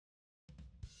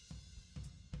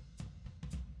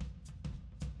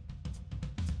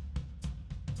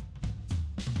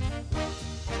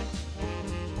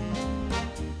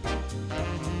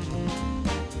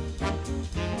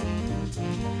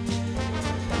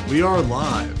We are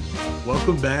live.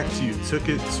 Welcome back to You Took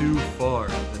It Too Far.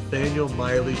 Nathaniel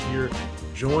Miley here,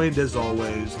 joined as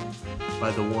always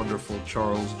by the wonderful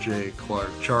Charles J. Clark.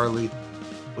 Charlie,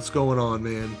 what's going on,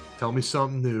 man? Tell me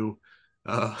something new.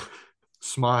 Uh,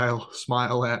 smile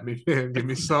at me, man. Give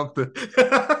me something.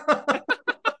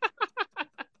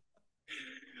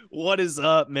 What is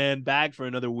up, man? Back for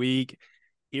another week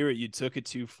here at You Took It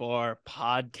Too Far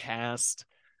podcast.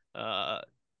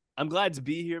 I'm glad to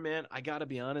be here, man. I gotta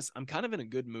be honest, I'm kind of in a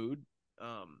good mood.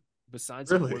 Besides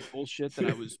some Really? work bullshit that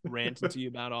I was ranting to you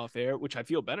about off air, which I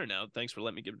feel better now. Thanks for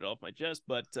letting me get it off my chest.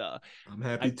 But I'm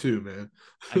happy I too, man.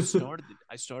 I started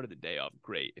the day off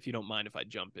great. If you don't mind if I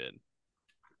jump in.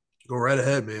 Go right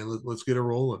ahead, man. Let's get it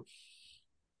rolling.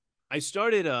 I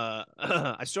started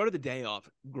I started the day off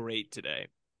great today.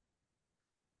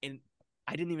 And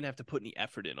I didn't even have to put any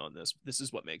effort in on this. This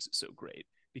is what makes it so great,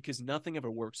 because nothing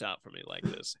ever works out for me like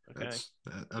this. Okay.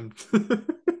 I'm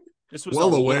This was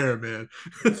well aware, man.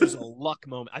 This was a luck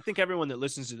moment. I think everyone that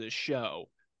listens to this show,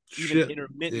 even Shit,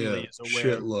 intermittently, yeah, is aware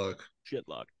shit of luck. shit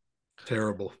luck.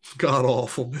 Terrible. God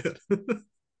awful, man.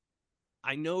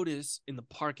 I notice in the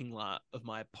parking lot of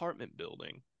my apartment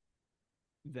building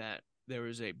that there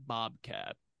is a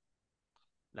Bobcat,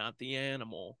 not the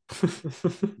animal,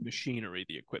 machinery,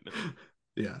 the equipment.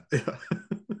 Yeah.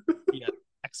 Yeah,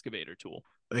 excavator tool.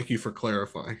 Thank you for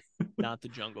clarifying. Not the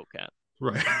jungle cat.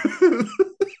 Right.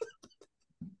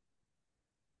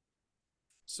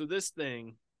 So this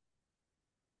thing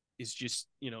is just,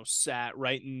 sat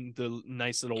right in the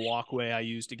nice little walkway I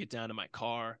use to get down to my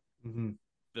car. Mm-hmm.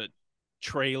 The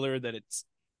trailer that it's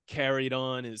carried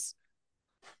on is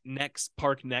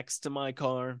parked next to my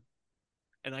car.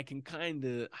 And I kind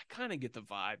of get the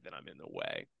vibe that I'm in the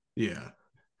way. Yeah.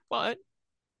 But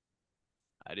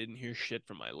I didn't hear shit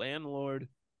from my landlord.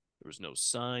 There was no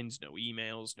signs, no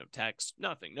emails, no text,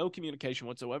 nothing, no communication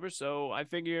whatsoever. So I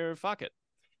figure, fuck it.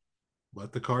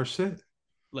 Let the car sit.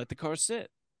 Let the car sit.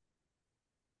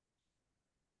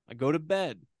 I go to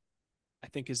bed. I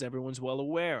think, as everyone's well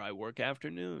aware, I work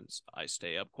afternoons. I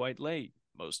stay up quite late,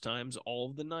 most times all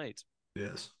of the night.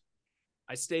 Yes.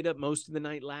 I stayed up most of the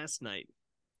night last night.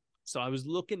 So I was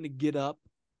looking to get up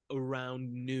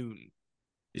around noon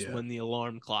is when the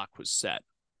alarm clock was set.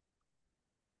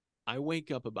 I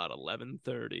wake up about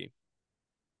 11:30.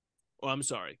 Oh, I'm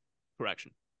sorry.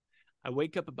 Correction. I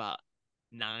wake up about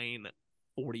 9:45.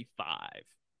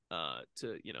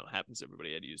 Happens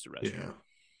everybody had to use the restroom. Yeah.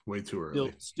 Way too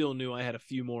early. Still knew I had a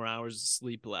few more hours of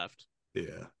sleep left.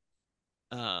 Yeah.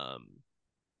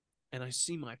 And I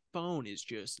see my phone is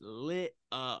just lit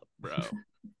up, bro.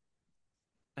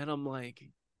 And I'm like,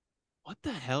 what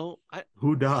the hell?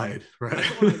 Who died? Right. I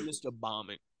thought I missed a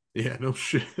bombing. Yeah, no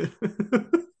shit.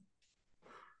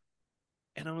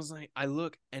 And I was like, I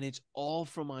look, and it's all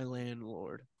from my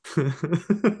landlord.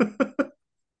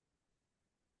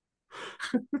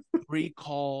 3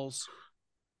 calls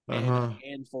and a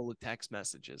handful of text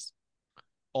messages,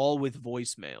 all with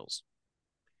voicemails.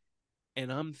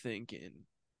 And I'm thinking,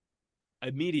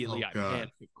 immediately, I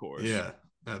panic, of course. Yeah,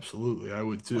 absolutely. I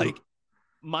would too. Like,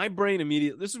 my brain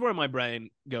immediately, this is where my brain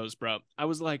goes, bro. I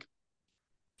was like,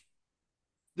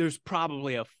 there's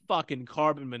probably a fucking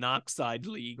carbon monoxide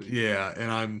leak. Yeah,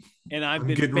 and I'm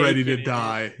been getting ready to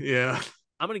die. Yeah.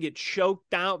 I'm going to get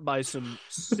choked out by some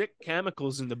sick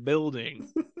chemicals in the building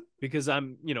because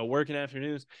I'm, working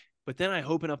afternoons. But then I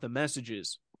open up the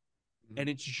messages, and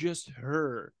it's just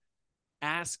her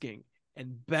asking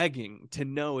and begging to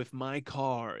know if my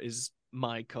car is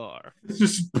my car.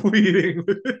 Just pleading.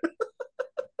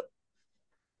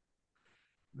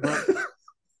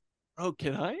 Bro,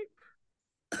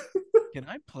 can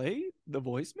I play the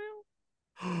voicemail?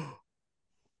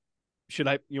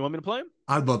 You want me to play him?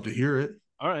 I'd love to hear it.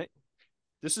 All right.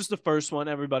 This is the first one,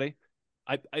 everybody.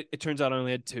 It turns out I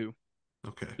only had 2.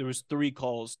 Okay. There was 3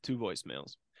 calls, 2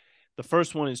 voicemails. The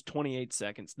first one is 28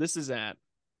 seconds. This is at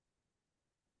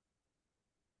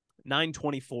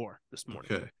 9:24 this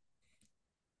morning. Okay.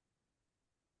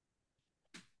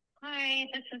 Hi,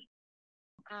 this is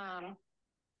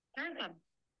there's a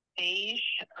beige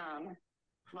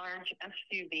large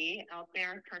SUV out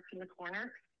there parked in the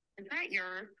corner. Is that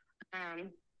yours?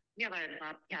 We have a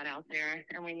Bobcat out there,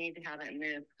 and we need to have it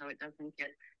moved so it doesn't get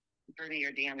dirty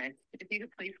or damaged. If you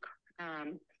could please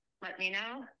let me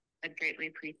know, I'd greatly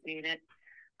appreciate it.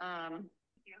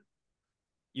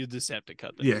 You just have to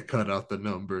cut cut out the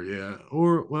number. Yeah.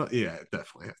 Or, well, yeah,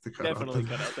 definitely have to cut out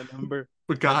the number.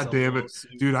 But God damn it,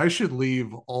 dude, I should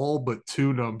leave all but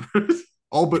 2 numbers,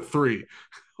 all but 3.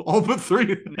 All but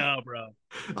three. No, bro.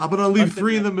 I'm gonna leave Cut the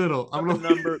three in the middle. cut I'm the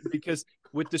gonna number because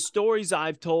with the stories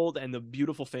I've told and the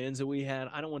beautiful fans that we had,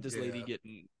 I don't want this lady Yeah.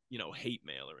 getting, hate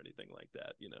mail or anything like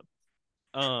that.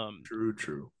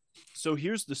 True. So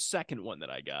here's the second one that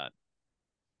I got.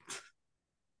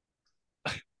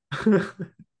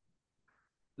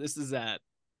 This is at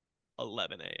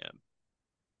 11 a.m.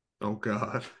 Oh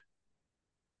God.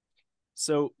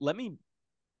 So let me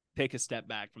take a step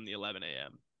back from the 11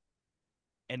 a.m.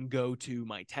 and go to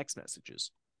my text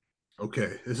messages.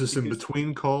 Okay. Is this in Because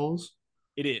between calls?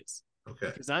 it is. Okay.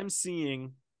 Because I'm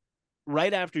seeing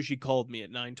right after she called me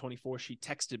at 9:24, she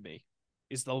texted me,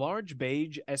 "Is the large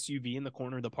beige SUV in the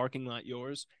corner of the parking lot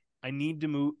yours? I need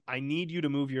you to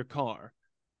move your car,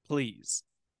 please."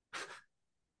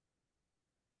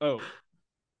 Oh,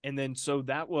 and then so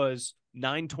that was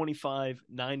 9:25,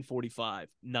 9:45,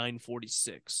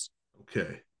 9:46.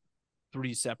 Okay.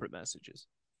 3 separate messages.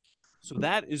 So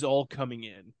that is all coming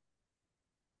in.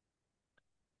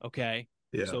 Okay.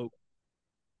 Yeah. So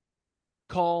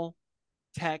call,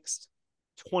 text,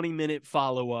 20-minute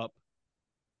follow up.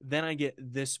 Then I get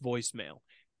this voicemail.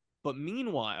 But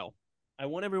meanwhile, I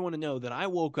want everyone to know that I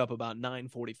woke up about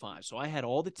 9:45. So I had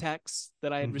all the texts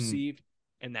that I had received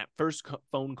and that first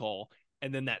phone call,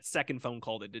 and then that second phone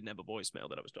call that didn't have a voicemail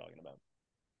that I was talking about.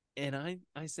 And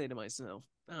I say to myself,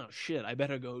 oh, shit, I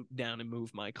better go down and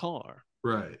move my car.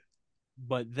 Right.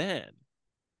 But then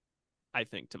I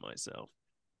think to myself,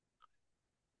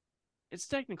 it's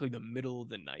technically the middle of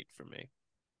the night for me.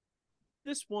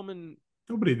 This woman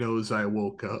Nobody knows I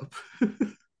woke up.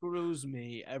 screws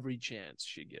me every chance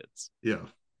she gets. Yeah.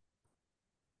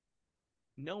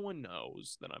 No one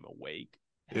knows that I'm awake.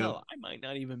 Yeah. Hell, I might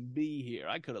not even be here.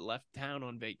 I could have left town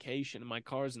on vacation and my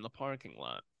car's in the parking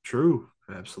lot. True.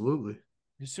 Absolutely.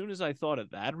 As soon as I thought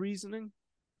of that reasoning,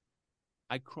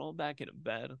 I crawled back into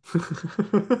bed.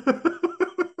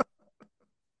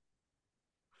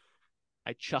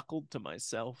 I chuckled to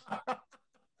myself.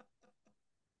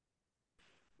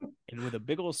 And with a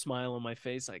big old smile on my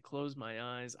face, I closed my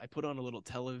eyes. I put on a little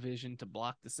television to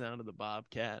block the sound of the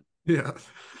Bobcat. Yeah.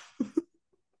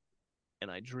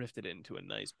 And I drifted into a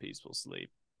nice, peaceful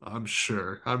sleep. I'm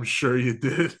sure you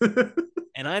did.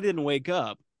 And I didn't wake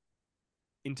up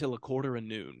until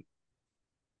 12:45.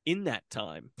 In that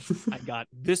time, I got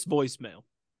this voicemail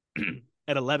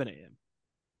at 11 a.m.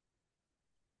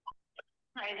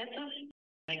 Hi, this is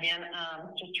again.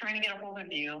 Just trying to get a hold of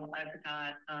you. I'm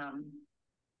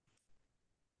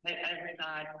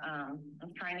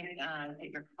trying to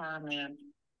get your car moved.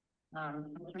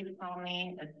 Please call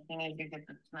me as soon as you get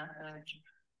this message.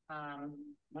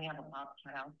 We have a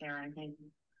Bobcat out there, and he's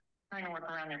trying to work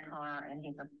around your car, and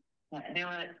he can't do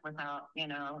it without,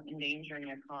 endangering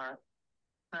your car.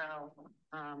 So,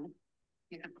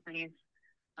 you could please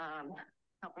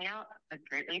help me out. I'd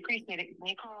greatly appreciate it. Give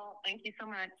me a call. Thank you so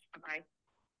much. Bye-bye.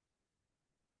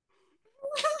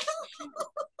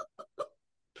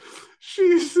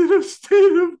 She's in a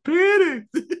state of panic.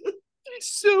 She's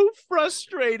so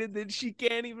frustrated that she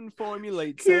can't even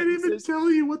formulate Can't sentences. even tell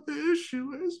you what the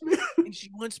issue is, man. And she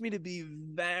wants me to be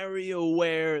very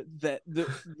aware that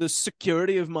the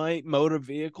security of my motor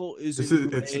vehicle is in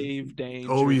grave danger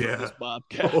from this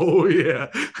Bobcat. Oh, yeah.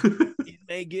 It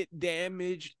may get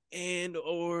damaged and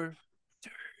or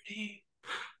dirty.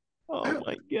 Oh,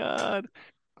 my God.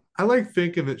 I like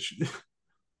thinking that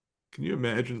can you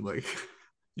imagine, like,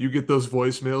 you get those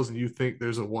voicemails and you think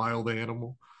there's a wild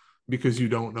animal because you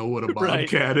don't know what a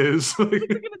bobcat is. Like,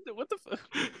 what the fuck?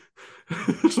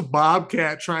 There's a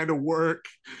bobcat trying to work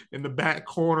in the back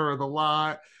corner of the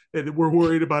lot, and we're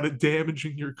worried about it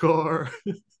damaging your car.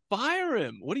 Fire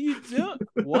him. What are you doing?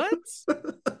 What?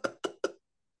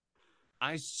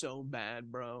 I so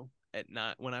bad, bro. At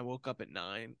night, when I woke up at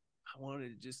 9, I wanted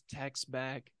to just text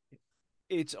back.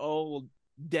 It's all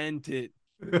dented.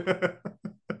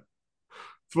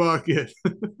 Fuck it.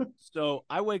 So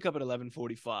I wake up at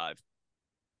 11:45.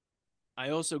 I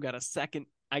also got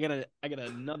I got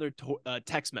another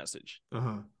text message.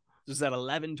 This is at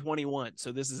 11:21.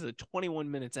 So this is 21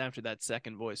 minutes after that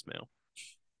second voicemail.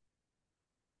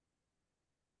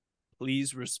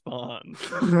 Please respond.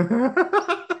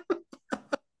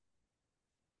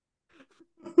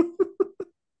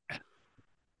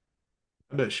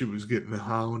 I bet she was getting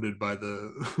hounded by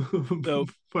the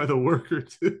by the worker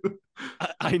too.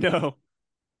 I know.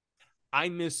 I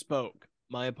misspoke.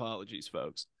 My apologies,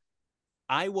 folks.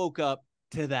 I woke up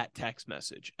to that text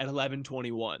message at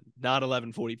 11:21, not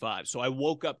 11:45. So I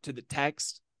woke up to the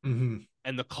text and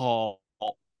the call,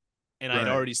 and I'd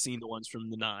already seen the ones from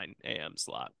the 9 a.m.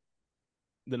 slot,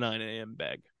 the 9 a.m.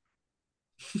 beg.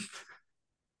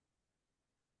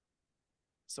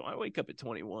 So I wake up at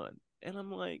 21 and I'm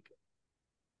like,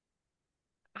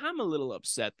 I'm a little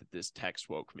upset that this text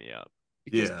woke me up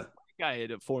because Yeah. like I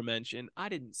had aforementioned, I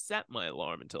didn't set my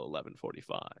alarm until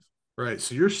 11:45. Right.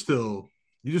 So you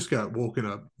just got woken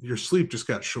up. Your sleep just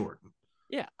got shortened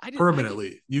Yeah, I didn't,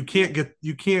 permanently. yeah,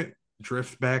 You can't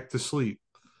drift back to sleep.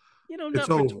 It's not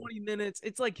for over. 20 minutes.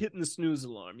 It's like hitting the snooze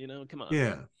alarm, come on.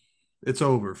 Yeah. It's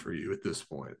over for you at this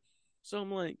point. So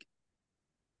I'm like,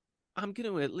 I'm going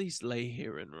to at least lay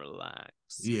here and relax.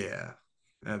 Yeah.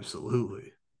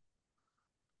 Absolutely.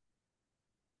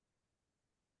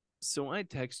 So I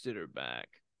texted her back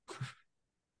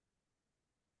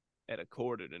at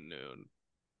 1:45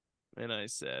 and I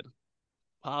said,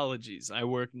 apologies, I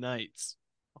work nights.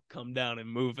 I'll come down and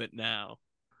move it now.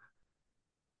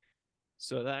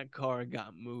 So that car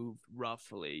got moved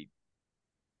roughly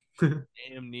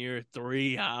damn near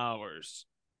 3 hours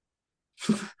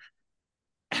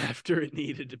after it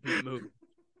needed to be moved.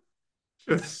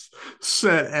 Just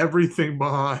set everything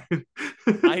behind.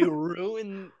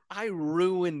 I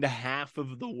ruined half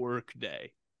of the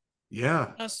workday.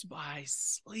 Yeah. Just by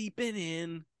sleeping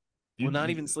in. You Well, not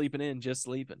even sleeping in, just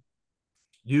sleeping.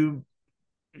 you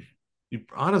you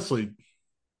honestly,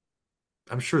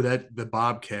 I'm sure that the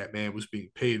Bobcat man was being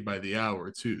paid by the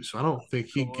hour too. So I don't think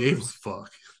he Of gave a course.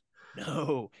 fuck.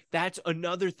 No, that's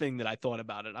another thing that I thought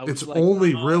about it. I It's was like,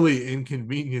 only oh, really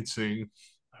inconveniencing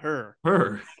her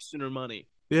her. costing her money.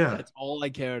 Yeah. That's all I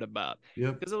cared about.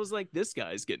 Yep. Because I was like, this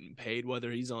guy's getting paid, whether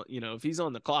he's on, if he's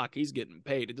on the clock, he's getting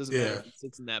paid. It doesn't matter Yeah. if he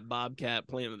sits in that Bobcat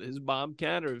playing with his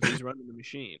Bobcat or if he's running the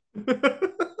machine.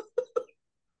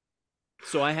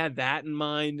 So I had that in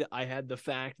mind. I had the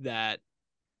fact that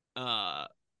uh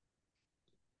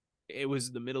it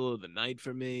was the middle of the night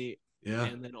for me. Yeah.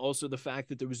 And then also the fact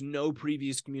that there was no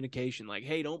previous communication, like,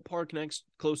 hey, don't park next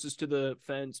closest to the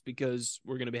fence because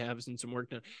we're going to be having some work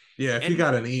done. Yeah. If you And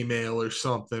got an email or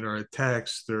something or a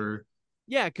text or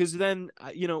yeah, because then,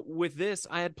 with this,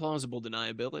 I had plausible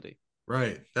deniability.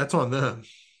 right, that's on them.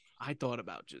 I thought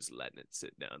about just letting it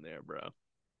sit down there, bro.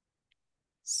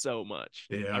 So much.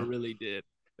 I Yeah. really did.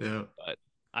 Yeah. But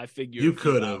I figure You a few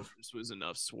could have. hours was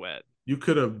enough sweat. You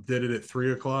could have did it at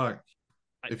 3 o'clock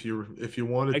I, if you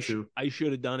wanted to. I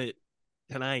should have done it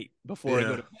tonight before I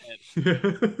go Yeah.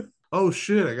 to Oh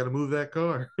shit! I got to move that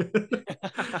car. bed.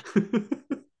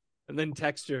 And then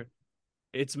text her,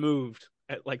 it's moved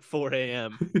at like 4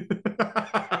 a.m.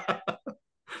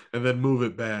 And then move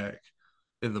it back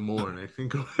in the morning and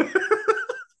go.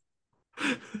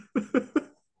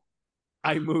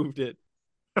 I moved it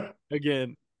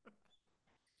again,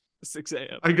 6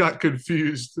 a.m. I got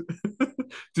confused.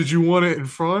 Did you want it in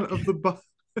front of the?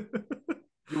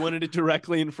 You wanted it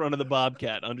directly in front of the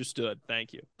Bobcat. Understood.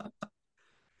 Thank you.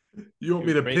 You want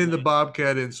me to Great pin the lady.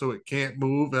 Bobcat in so it can't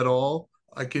move at all?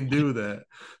 I can do that.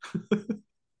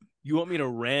 You want me to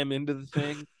ram into the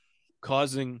thing,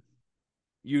 causing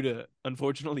you to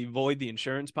unfortunately void the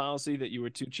insurance policy that you were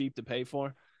too cheap to pay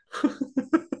for,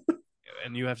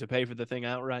 and you have to pay for the thing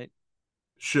outright?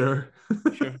 Sure.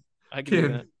 Sure, I can do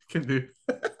that. Can do.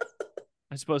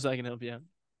 I suppose I can help you out.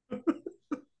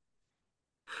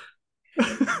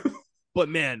 But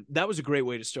man, that was a great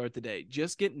way to start the day.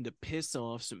 Just getting to piss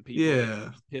off some people that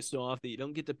Yeah. pissed off that you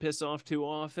don't get to piss off too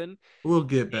often. We'll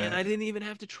get And back. I didn't even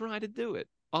have to try to do it.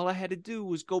 All I had to do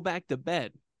was go back to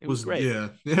bed. It was Was great.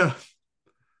 yeah.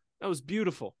 That was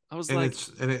beautiful. I was And like,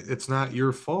 it's not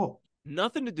your fault.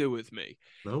 nothing to do with me.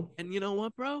 No. And you know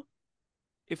what, bro?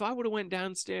 If I would have went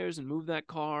downstairs and moved that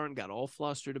car and got all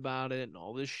flustered about it and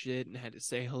all this shit and had to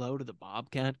say hello to the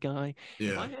Bobcat guy,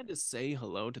 if I Yeah. had to say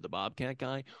hello to the Bobcat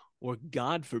guy, or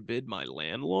God forbid my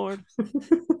landlord,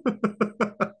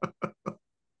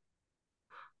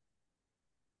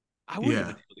 I wouldn't have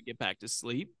Yeah. been able to get back to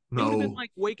sleep. It would have been No.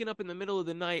 like waking up in the middle of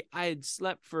the night. I had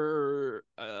slept for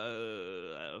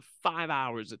 5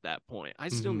 hours at that point. I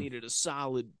still Mhm. needed a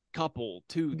solid couple,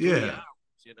 2, 3 Yeah. hours,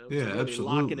 Yeah, to really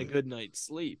lock in a absolutely. good night's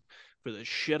sleep. For the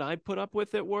shit I put up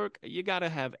with at work, you got to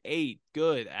have 8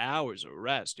 good hours of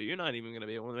rest, or you're not even going to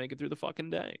be able to make it through the fucking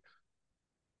day.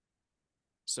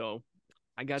 So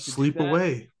I got to do Sleep that.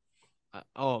 away.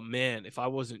 Oh man, if I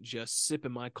wasn't just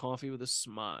sipping my coffee with a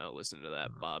smile, listening to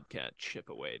that Bobcat chip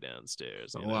away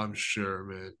downstairs, Oh, I'm sure,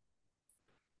 man.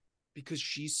 because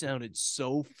she sounded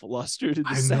so flustered in the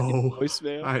I second know.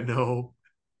 voicemail. I know.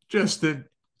 Just in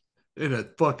a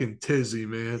fucking tizzy,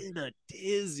 man. In a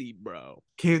dizzy, bro.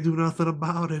 Can't do nothing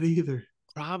about it either.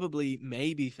 Probably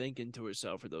maybe thinking to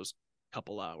herself for those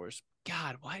couple hours,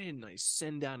 God, why didn't I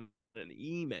send out an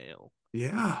email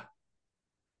Yeah.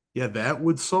 Yeah, that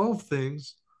would solve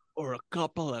things. or a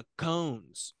couple of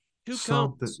cones? Two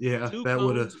Something. cones. Yeah, Two that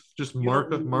would have cones. just You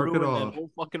don't mark it ruin that off.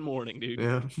 whole fucking morning, dude.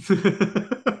 Yeah.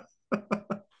 Sorry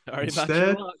about your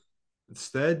Instead, luck.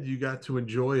 instead, you got to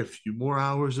enjoy a few more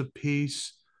hours of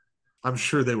peace. I'm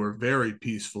sure they were very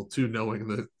peaceful too,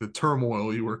 knowing the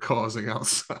turmoil you were causing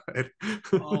outside.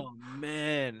 Oh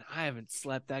man, I haven't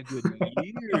slept that good in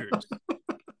years.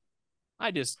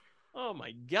 I just, oh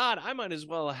my god, I might as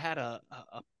well have had a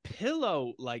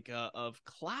pillow like of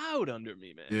cloud under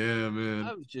me, man. Yeah, man.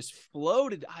 I was just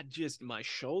floated. My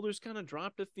shoulders kind of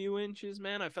dropped a few inches,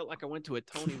 man. I felt like I went to a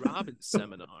Tony Robbins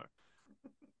seminar.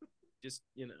 Just,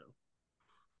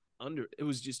 it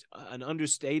was just an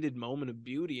understated moment of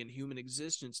beauty in human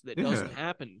existence that Yeah, doesn't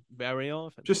happen very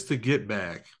often. just to get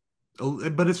back.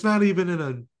 But it's not even in a.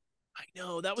 I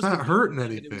know that It's was the not beauty hurting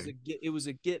of it. anything. It was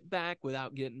a get back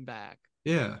without getting back.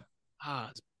 Yeah,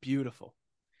 It's beautiful.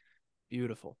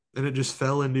 Beautiful. and it just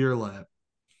fell into your lap.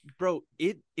 Bro,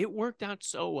 it worked out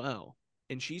so well.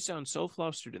 And she sounds so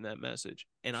flustered in that message.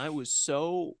 And I was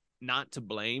so not to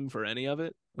blame for any of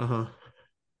it Uh huh.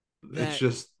 It's that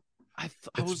just. I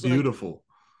It's was like, beautiful.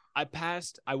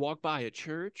 I walked by a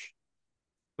church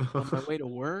on my way to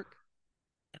work,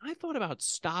 and I thought about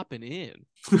stopping in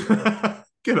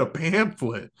Get a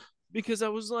pamphlet. because I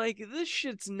was like, this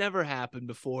shit's never happened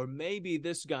before. Maybe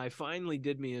this guy finally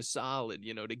did me a solid,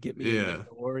 to get me in the Yeah,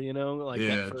 door, like that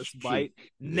yeah, first bite. yeah.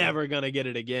 Never gonna get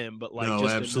it again, but like No,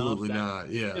 just enough absolutely that not.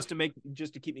 Yeah,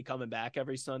 just to keep me coming back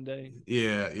every Sunday.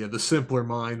 yeah, yeah. The simpler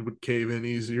mind would cave in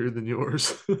easier than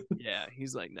yours. Yeah,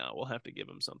 he's like, no, we'll have to give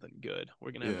him something good.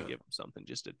 We're gonna have to Yeah, give him something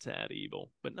just a tad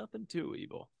evil, but nothing too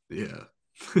evil. yeah.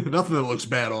 Nothing that looks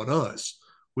bad on us.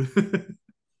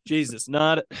 Jesus,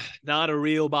 not a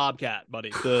real Bobcat,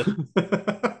 buddy.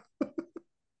 The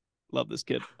love this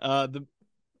kid. The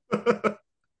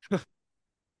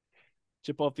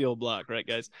chip off the old block, right,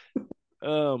 guys?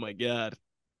 Oh my god.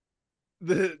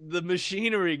 The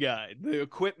machinery guy, the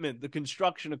equipment, the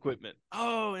construction equipment.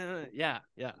 Oh yeah,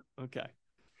 yeah. Okay.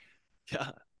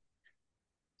 Yeah.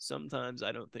 Sometimes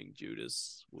I don't think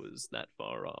Judas was that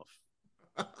far off.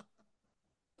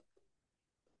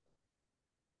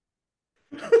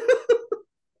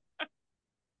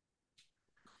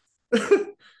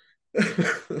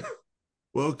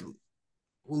 Well,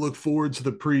 we'll look forward to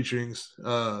the preachings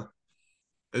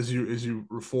as you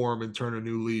reform and turn a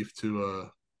new leaf to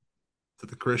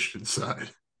the Christian side.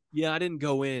 Yeah, I didn't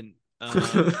go in.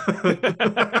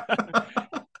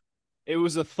 It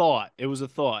was a thought. It was a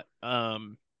thought. I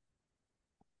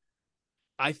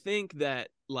think that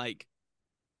like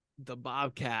the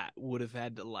Bobcat would have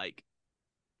had to like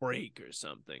break or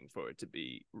something for it to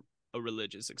be a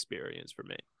religious experience for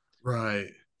me.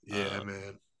 Right. Yeah, Um,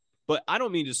 man. but I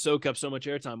don't mean to soak up so much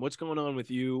airtime. What's going on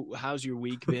with you? How's your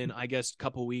week been? I guess a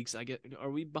couple weeks. Are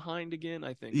we behind again?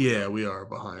 I think we Yeah, are. we are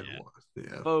behind Yeah. one.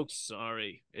 Yeah. Folks,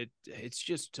 sorry. It's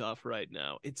just tough right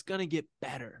now. It's gonna get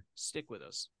better. Stick with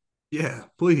us. Yeah,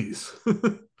 please.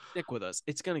 Stick with us.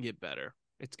 It's gonna get better.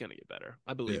 It's gonna get better.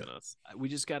 I believe Yeah. in us. We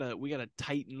gotta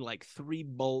tighten like 3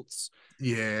 bolts,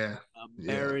 Yeah. Yeah.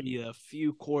 bury a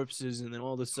few corpses, and then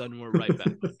all of a sudden we're right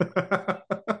back.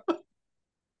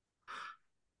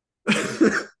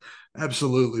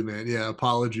 Absolutely, man. Yeah,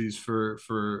 apologies for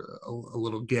a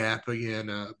little gap again,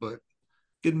 but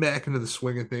getting back into the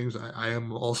swing of things, I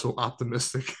am also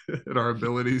optimistic in our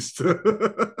abilities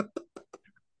to.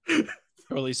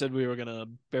 Charlie said we were gonna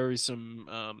bury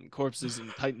some corpses and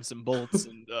tighten some bolts,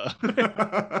 and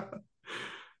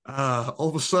All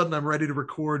of a sudden, I'm ready to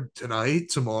record tonight,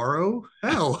 tomorrow.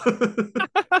 Hell,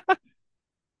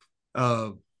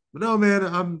 uh, but no,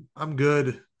 man, I'm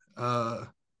good. Uh,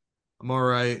 I'm all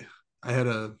right. I had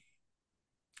a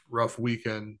rough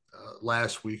weekend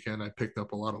last weekend. I picked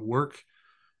up a lot of work,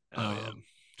 oh yeah,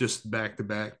 just back to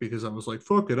back because I was like,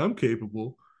 "Fuck it, I'm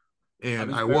capable," I and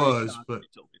was I very was. shocked when But you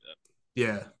told me that.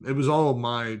 yeah, it was all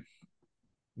by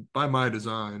my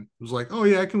design. It was like, "Oh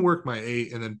yeah, I can work my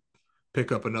 8 and then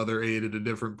pick up another 8 at a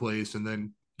different place and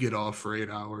then get off for 8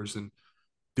 hours and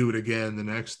do it again the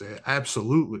next day."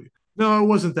 Absolutely. No, it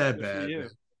wasn't that Good for bad, man. you.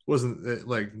 It wasn't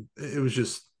like it was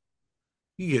just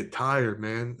you get tired,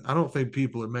 man. I don't think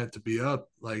people are meant to be up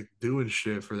like doing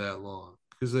shit for that long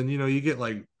because then you get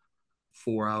like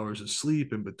 4 hours of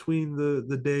sleep in between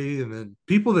the day, and then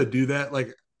people that do that,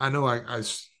 like I know I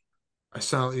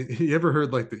sound. You ever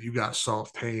heard like that? You got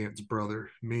soft hands,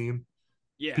 brother meme?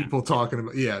 Yeah, People yeah. talking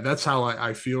about, yeah, that's how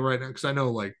I feel right now because I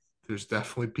know like there's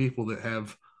definitely people that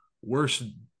have worse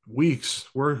weeks,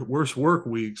 worse work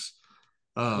weeks,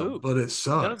 Who but it who does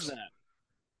sucks.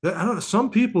 that? I don't know. Some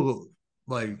people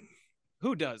like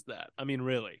Who does that? I mean,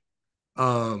 really?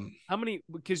 How many?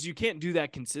 Because you can't do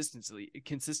that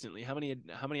consistently. How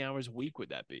many hours a week would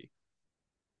that be?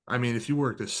 I mean, if you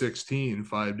worked a 16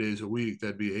 5 days a week,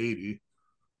 that'd be 80.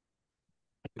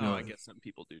 You Oh, know, I guess some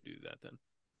people do that then.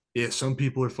 yeah, some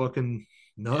people are fucking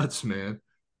Yeah. nuts, man.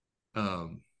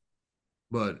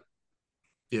 But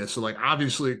yeah, so like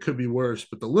obviously it could be worse,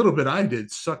 but the little bit I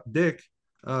did sucked dick.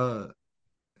 And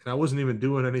I wasn't even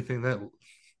doing anything that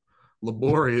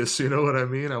laborious, you know what I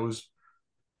mean? I was,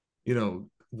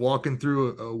 walking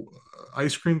through a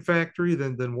ice cream factory,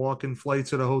 then walking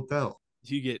flights at a hotel.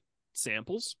 Do you get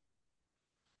samples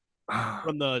I've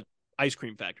from the ice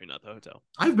cream factory, not the hotel?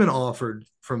 been offered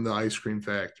from the ice cream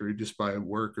factory just by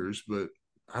workers, but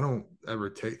I don't ever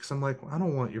take because I'm like, well, I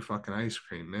don't want your fucking ice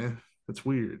cream, man. That's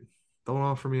weird. Don't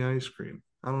offer me ice cream.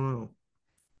 I don't know.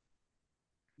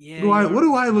 Yeah, you What are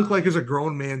do I look like right. as a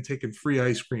grown man taking free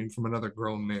ice cream from another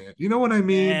grown man? You know what I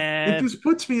mean? It Eh, just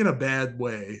puts me in a bad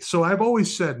way. So I've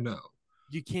always said no.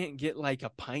 you can't get like a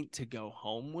pint to go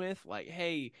home with. Like,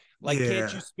 hey, like,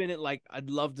 can't you Yeah. spin it? Like, I'd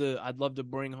love to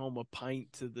bring home a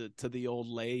pint to the old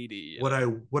lady. What I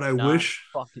Not wish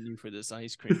fucking you for this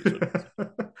ice cream is what I'm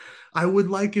saying. I would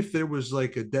like if there was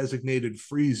like a designated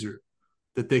freezer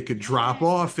that they could drop Yeah.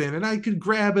 off in and I could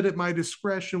grab it at my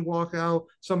discretion, walk out.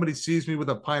 Somebody sees me with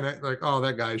a pint of like, oh,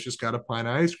 that guy's just got a pint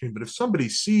of ice cream. But if somebody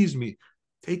sees me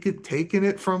taking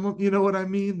it from him, you know what I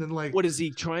mean? Then like, What is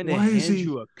he trying to why is hand he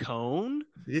you a cone?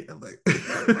 yeah, like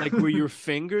Like where your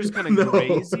fingers kind of no.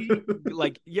 grazy?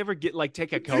 Like you ever get like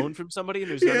take a cone from somebody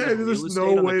and there's not Yeah, enough real there's no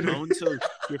estate on the way to cone, so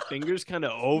your fingers kind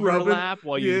of rub it. overlap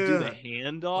while you do the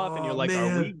Yeah. handoff, and you're Oh like,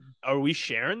 man. are we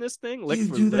sharing this thing lick You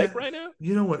for do lick that. right now?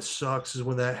 You know what sucks is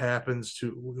when that happens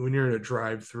to when you're in a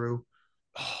drive-through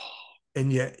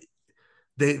and yet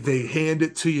they hand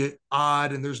it to you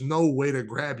odd and there's no way to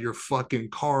grab your fucking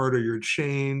card or your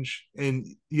change and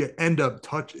you end up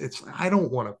it's I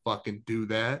don't want to fucking do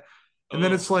that. And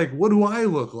then Oh, it's like, what do I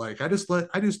look like? I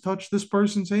just touched this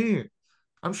person's hand.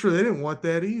 I'm sure they didn't want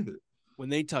that either. when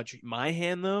they touch my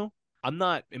hand though, I'm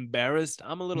not embarrassed.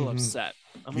 I'm a little Mm-hmm. upset.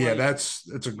 I'm Yeah, like, it's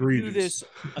you do egregious. this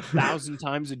 1,000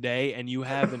 times a day and you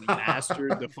haven't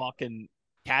mastered the fucking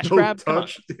cash No grab? Come on.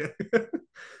 touch. Yeah.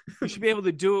 You should be able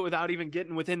to do it without even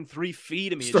getting within 3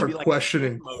 feet of me. It should be Start like a stick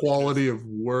questioning motion or quality something.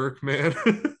 of work, man. What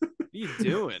are you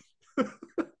doing?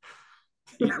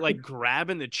 You like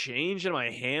grabbing the change in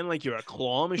my hand like you're a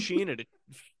claw machine at a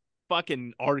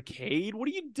fucking arcade? What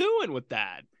are you doing with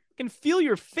that? I can feel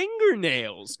your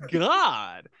fingernails.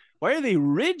 God. Why are they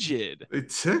rigid? They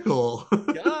tickle.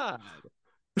 God.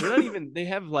 They're not even, they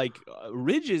have like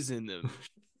ridges in them.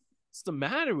 What's the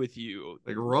matter with you?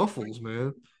 Like ruffles,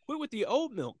 man. Quit with the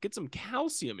oat milk. Get some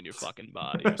calcium in your fucking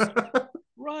body or something.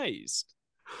 Christ.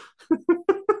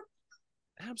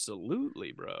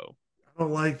 Absolutely, bro. I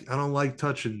don't like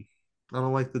touching. I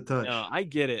don't like the No, touch. I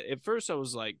get it. At first, I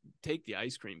was like, take the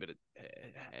ice cream, but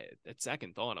at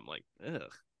second thought, I'm like,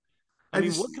 ugh. I I mean,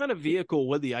 just what kind of vehicle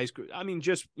would the ice cream? I mean,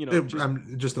 just just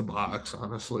I'm just a box,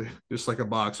 honestly. Just like a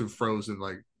box of frozen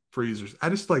like freezers. I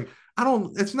just like I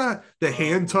don't it's not the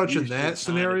hand bro, touch you in should that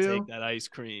kind of take scenario. that ice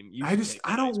cream. You should take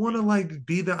I that don't ice want cream. to like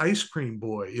be the ice cream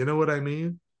boy. You know what I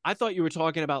mean? I thought you were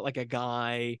talking about like a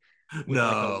guy with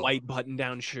like a No. white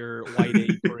button-down shirt, white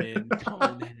apron,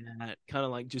 cone hat, kind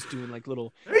of like just doing like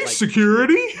little Hey, like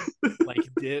security. like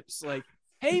dips, like,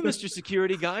 hey, Mr.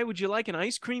 Security Guy, would you like an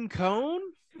ice cream cone?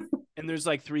 And there's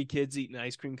like three kids eating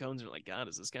ice cream cones. And they're like, God,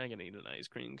 is this guy gonna eat an ice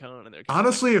cream cone? And they're kind of like,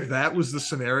 Honestly, if that was the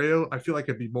scenario, I feel like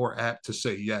I'd be more apt to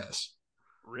say yes.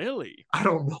 really? I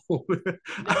don't know.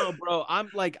 No, bro.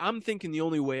 I'm thinking the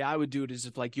only way I would do it is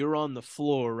if like you're on the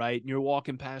floor, right? And you're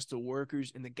walking past the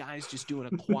workers and the guy's just doing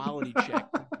a quality check.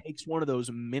 He takes one of those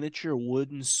miniature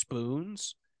wooden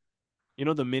spoons. You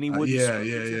know, the mini wooden Yeah,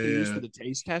 yeah, spoons that yeah, they use yeah. for the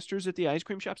taste testers at the ice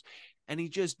cream shops. And he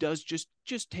just does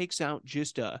just takes out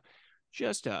just a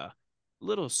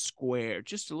little square,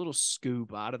 just a little scoop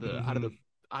Hmm. out of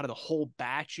the whole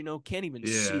batch, can't even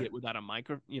see Yeah. it without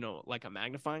a like a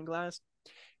magnifying glass.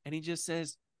 And he just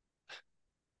says,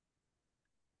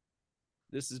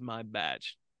 this is my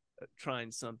batch,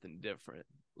 trying something different.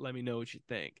 Let me know what you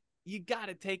think. You got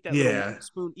to take that little Yeah. wooden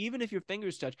spoon, even if your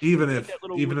fingers touch. Even Take if that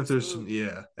little even wooden if there's spoon some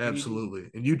yeah, and you just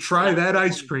absolutely. And you try slap it that up on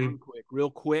ice the cream, tongue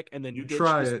real quick, and then you ditch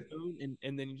try the it. spoon,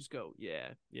 and then you just go,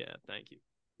 yeah, yeah, thank you,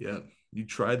 Yeah. You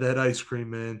try that ice cream,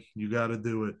 man. You gotta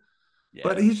do it.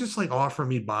 But yeah. he's just like offering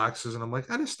me boxes and I'm like,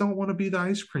 I just don't want to be the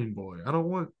ice cream boy. I don't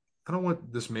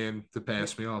want this man to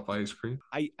pass me off ice cream.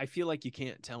 I feel like you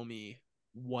can't tell me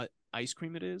what ice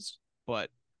cream it is, but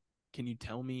can you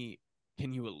tell me?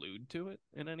 Can you allude to it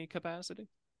in any capacity?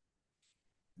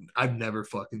 I've never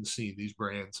fucking seen these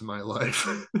brands in my life.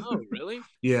 Oh, really?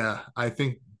 Yeah, I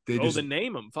think they Oh, just then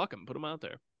name them. Fuck them. Put them out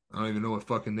there. I don't even know what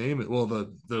fucking name it. Well,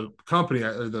 the Oh. company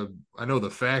or the I know the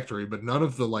factory, but none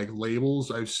of the like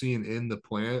labels I've seen in the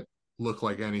plant look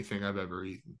like anything I've ever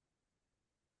eaten.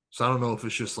 So I don't know if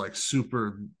it's just like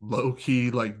super low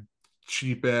key, like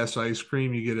cheap ass ice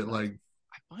cream you get at like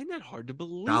I find that hard to Dollar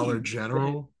believe that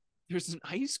General. there's an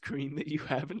ice cream that you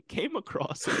haven't came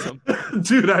across at some point.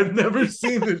 Dude, I've never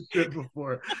seen this shit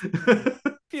before. I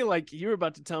feel like you're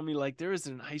about to tell me like there is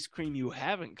an ice cream you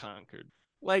haven't conquered.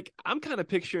 Like I'm kind of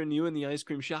picturing you in the ice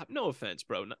cream shop. No offense,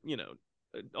 bro. You know,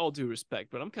 all due respect,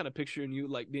 but I'm kind of picturing you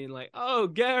like being like, "Oh,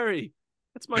 Gary,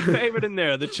 that's my favorite in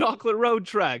there, the chocolate road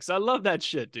tracks. I love that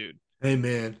shit, dude." Hey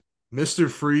man, Mr.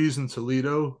 Freeze in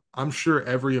Toledo, I'm sure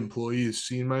every employee has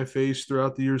seen my face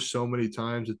throughout the years so many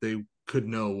times that they could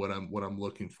know what I'm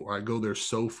looking for. I go there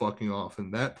so fucking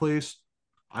often. That place,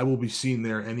 I will be seen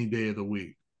there any day of the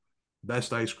week.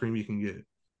 Best ice cream you can get.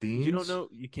 You don't Dean's? know,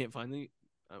 you can't find the.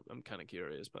 I'm kind of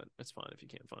curious, but that's fine if you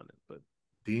can't find it. But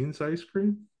Dean's ice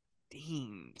cream?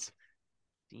 Dean's,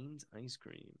 Dean's ice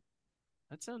cream.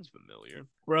 That sounds familiar.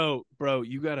 Bro,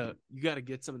 you gotta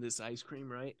get some of this ice cream,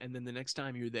 right? And then the next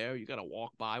time you're there, you gotta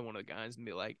walk by one of the guys and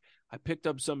be like, I picked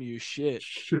up some of your shit.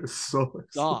 Shit, so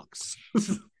Socks.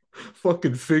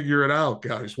 fucking figure it out,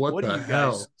 guys. What What are the you guys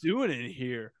hell? doing in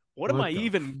here? What am I What the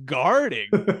even guarding?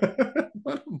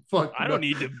 fuck I no. don't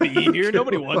need to I be don't here. give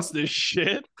Nobody a wants fuck. this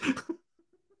shit.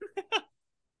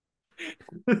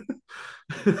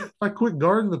 If I quit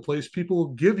guarding the place, people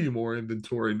will give you more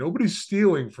inventory. Nobody's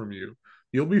stealing from you.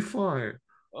 You'll be fine.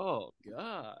 Oh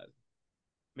God.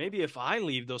 Maybe if I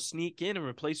leave, they'll sneak in and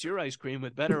replace your ice cream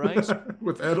with better ice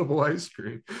With edible ice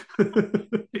cream.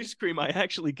 ice cream I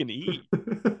actually can eat.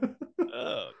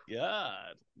 Oh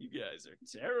God. You guys are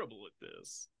terrible at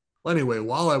this. Well, anyway,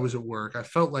 while I was at work, I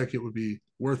felt like it would be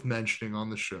worth mentioning on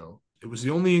the show. It was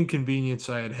the only inconvenience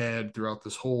I had had throughout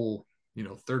this whole,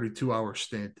 32-hour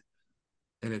stint.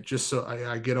 And it just so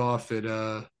I get off at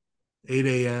 8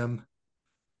 a.m.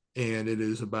 and it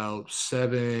is about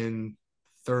 7:35.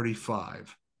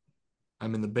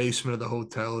 I'm in the basement of the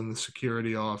hotel in the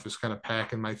security office, kind of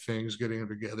packing my things, getting them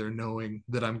together, knowing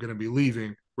that I'm going to be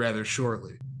leaving rather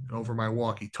shortly. And over my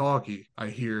walkie-talkie, I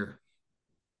hear,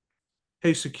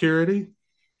 "Hey, security."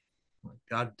 I'm like,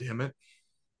 God damn it.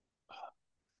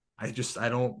 I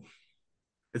don't,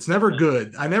 it's never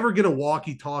good. I never get a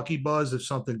walkie-talkie buzz if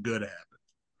something good happens.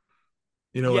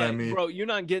 You know what I Yeah, mean? bro, you're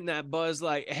not getting that buzz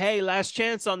like, hey, last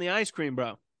chance on the ice cream,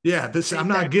 bro. Yeah, I'm Take not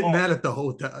that getting call. that at the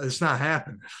hotel. It's not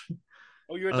happening.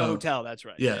 Oh, you're at the Uh, hotel. That's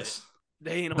right. Yeah, yeah. yes.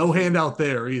 They ain't No offering. handout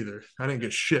there either. I didn't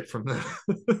get shit from them.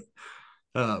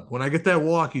 When I get that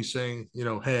walkie saying,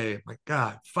 hey, I'm like,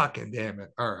 God, fucking damn it.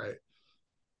 All right.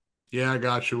 Yeah, I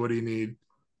got you. What do you need?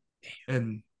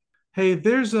 And hey,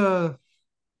 there's a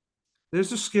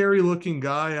scary looking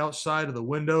guy outside of the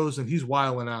windows and he's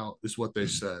wiling out, is what they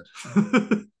said.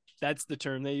 That's the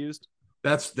term they used.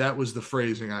 That was the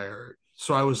phrasing I heard.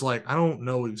 So I was like, I don't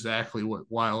know exactly what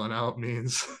wiling out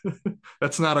means.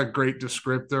 That's not a great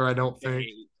descriptor, I don't think.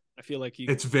 I feel like you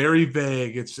It's very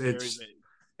vague. It's very it's vague.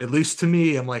 at least to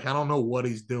me, I'm like, I don't know what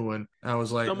he's doing. I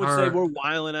was like, Some would all say right, we're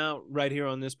wiling out right here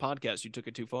on this podcast. You took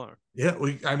it too far. yeah,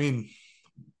 I mean,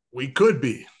 we could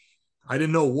be. I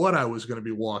didn't know what I was going to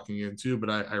be walking into, but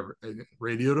I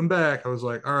radioed him back. I was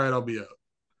like, all right, I'll be up.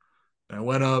 And I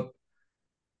went up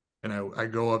and I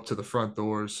go up to the front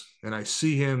doors and I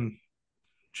see him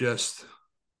just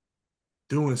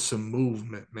doing some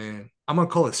movement, man. I'm going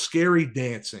to call it scary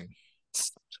dancing.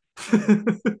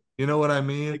 You know what I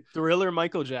mean? Like Thriller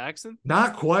Michael Jackson?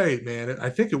 Not quite, man. I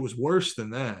think it was worse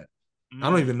than that. I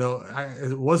don't even know.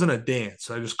 It wasn't a dance.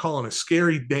 I just call it a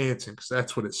scary dancing because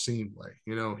that's what it seemed like.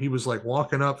 He was like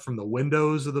walking up from the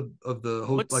windows of the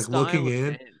What like style looking of in,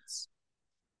 dance?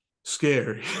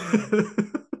 scary,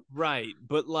 Right.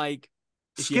 But like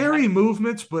if you had scary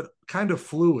movements, but kind of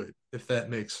fluid, if that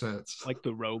makes sense. like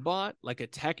the robot, like a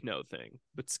techno thing,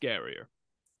 but scarier.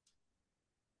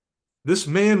 This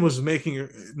man was making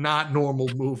not normal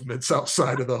movements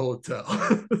outside of the hotel.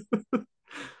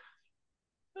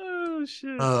 Oh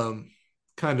shit. um,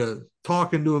 Kind of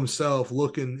talking to himself,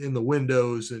 looking in the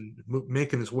windows and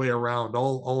making his way around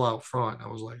all out front. I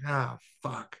was like,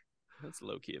 fuck. That's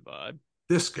low key a vibe.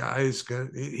 This guy's gonna,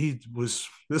 he was,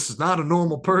 this is not a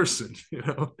normal person, you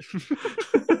know.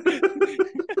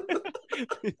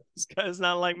 This guy's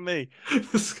not like me.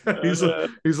 This guy, Uh, he's a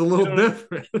you little know,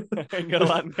 different. I ain't got a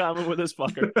lot in common with this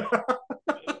fucker.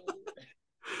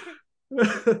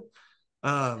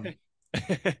 um,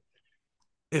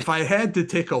 if I had to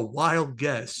take a wild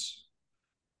guess,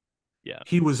 Yeah.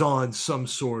 he was on some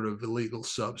sort of illegal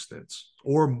substance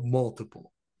or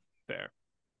multiple. Fair.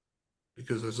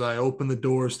 Because as I opened the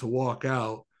doors to walk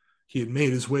out, he had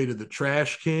made his way to the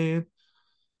trash can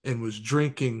and was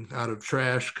drinking out of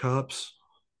trash cups,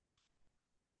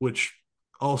 which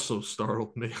also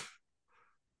startled me.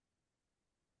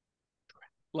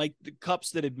 Like the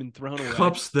cups that had been thrown away.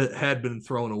 Cups that had been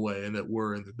thrown away and that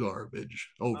were in the garbage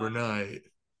Oh. overnight.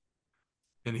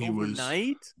 And he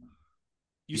Overnight?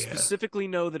 You yeah. specifically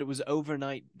know that it was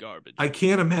overnight garbage. I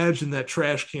can't imagine that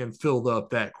trash can filled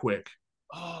up that quick,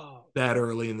 that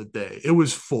early in the day. It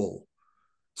was full.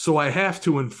 So I have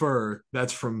to infer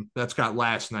that's got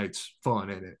last night's fun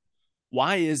in it.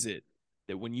 Why is it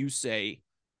that when you say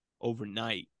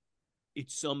overnight,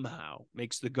 it somehow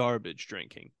makes the garbage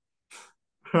drinking?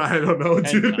 I don't know,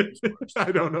 10 dude. times worse.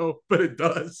 I don't know, but it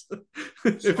does.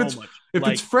 If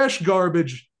it's fresh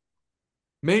garbage,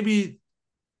 maybe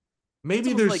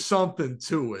there's like, something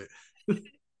to it.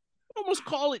 Almost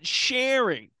call it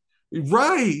sharing.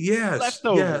 Right, yes.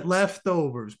 Leftovers. Yeah,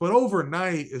 leftovers. But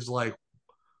overnight is like,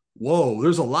 whoa,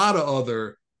 there's a lot of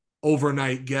other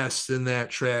overnight guests in that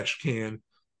trash can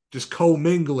just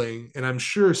commingling, and I'm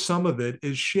sure some of it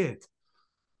is shit.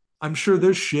 I'm sure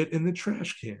there's shit in the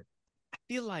trash can. I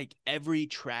feel like every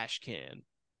trash can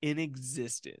in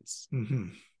existence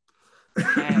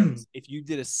has, if you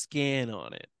did a scan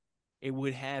on it, it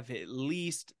would have at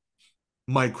least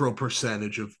micro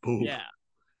percentage of poop. Yeah.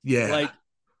 Yeah. Like,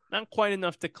 not quite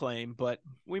enough to claim, but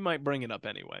we might bring it up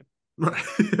anyway. Right.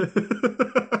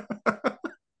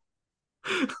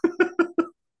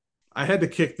 I had to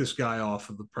kick this guy off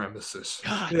of the premises.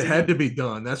 God, it had to be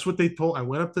done. That's what they told. I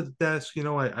went up to the desk.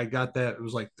 I got that. It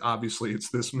was like, obviously, it's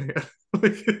this man.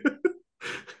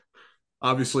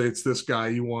 Obviously, it's this guy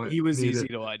you want. He was easy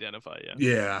to identify. Yeah.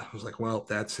 Yeah. I was like, well,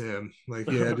 that's him. Like,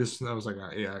 yeah, I was like,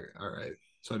 yeah, all right.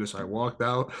 So I walked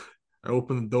out. I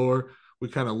opened the door. We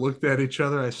kind of looked at each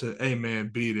other. I said, hey, man,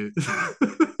 beat it.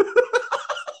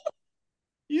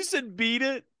 You said beat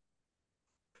it?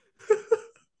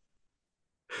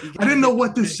 I didn't know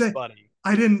what to say. Buddy.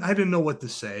 I didn't know what to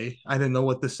say.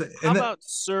 How about,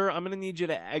 sir, I'm going to need you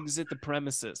to exit the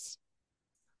premises.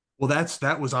 Well,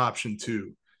 that was option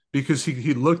 2, because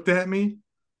he looked at me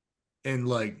and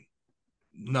like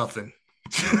nothing.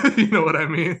 You know what I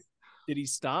mean? Did he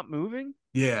stop moving?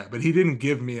 Yeah, but he didn't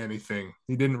give me anything.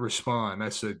 He didn't respond. I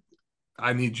said,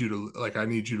 I need you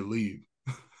to leave.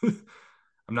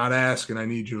 I'm not asking. I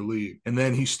need you to leave. And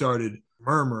then he started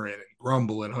murmuring and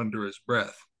grumbling under his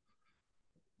breath.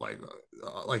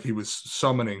 Like he was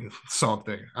summoning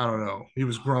something. I don't know. He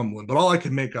was grumbling, but all I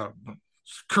could make out,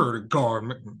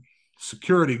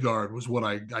 security guard was what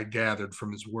I gathered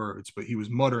from his words, but he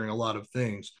was muttering a lot of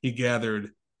things. He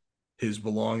gathered his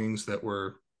belongings that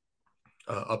were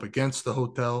up against the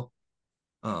hotel.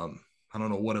 I don't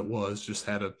know what it was, just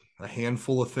had a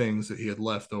handful of things that he had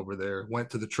left over there.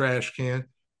 Went to the trash can,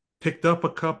 picked up a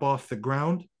cup off the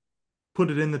ground,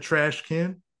 put it in the trash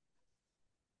can,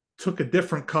 took a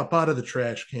different cup out of the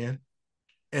trash can,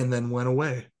 and then went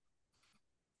away.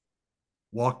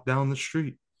 Walked down the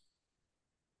street.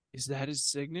 Is that his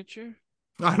signature?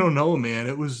 I don't know,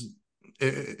 man.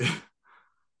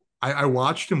 I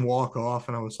watched him walk off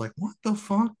and I was like, what the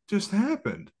fuck just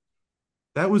happened?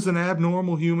 That was an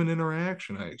abnormal human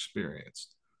interaction I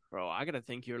experienced. Bro, I gotta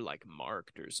think you're like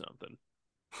marked or something.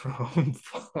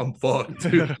 I'm fucked,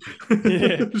 dude.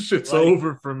 Yeah. Shit's like,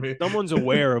 over for me. Someone's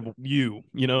aware of you.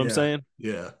 You know what I'm saying?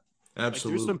 Yeah,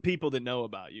 absolutely. Like, there's some people that know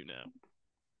about you now.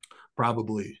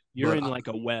 Probably. You're in like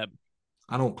a web.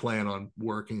 I don't plan on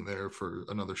working there for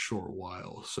another short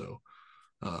while. So,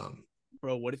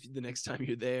 bro, what if the next time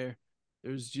you're there,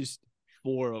 there's just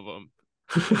 4 of them,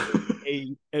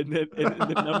 8, and then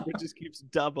the number just keeps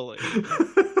doubling,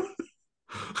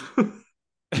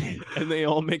 and they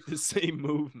all make the same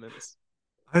movements.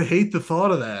 I hate the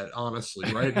thought of that,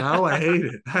 honestly. Right now, I hate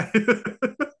it.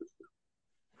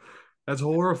 That's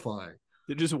horrifying.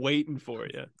 They're just waiting for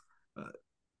you.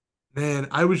 Man,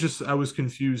 I was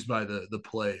confused by the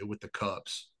play with the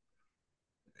cups,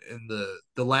 and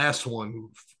the last one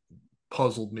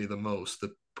puzzled me the most.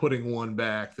 The putting one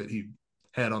back that he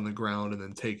had on the ground and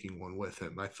then taking one with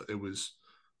him. I thought it was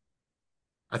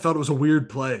a weird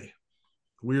play,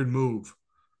 weird move.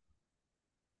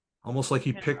 Almost like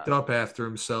he picked up after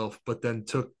himself, but then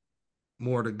took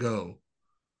more to go.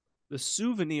 The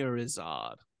souvenir is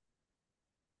odd.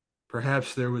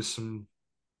 Perhaps there was some.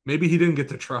 Maybe he didn't get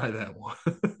to try that one.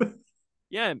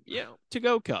 Yeah,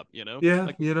 to-go cup, Yeah,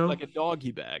 like a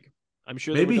doggy bag. I'm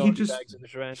sure maybe there were doggy bags in the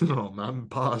trash. No, I'm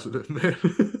positive, man.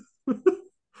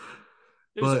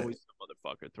 There's always some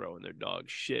motherfucker throwing their dog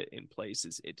shit in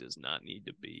places it does not need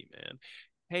to be, man.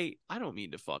 Hey, I don't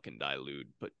mean to fucking dilute,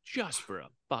 but just for a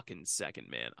fucking second,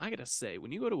 man, I gotta say,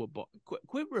 when you go to a bar,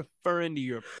 quit referring to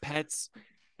your pets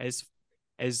as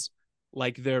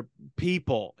like they're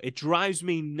people. It drives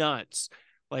me nuts.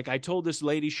 Like I told this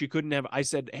lady she couldn't have. I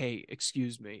said, "Hey,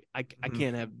 excuse me, I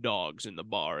can't have dogs in the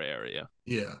bar area."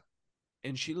 Yeah.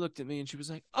 And she looked at me and she was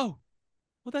like, "Oh,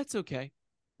 well, that's okay.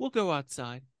 We'll go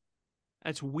outside."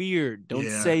 That's weird. Don't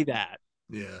Yeah. say that.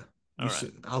 Yeah. All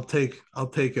right. I'll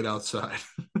take it outside.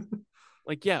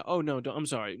 Like, yeah. Oh no, I'm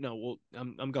sorry. No, well,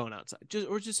 I'm going outside.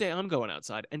 Just say I'm going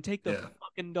outside and take the Yeah.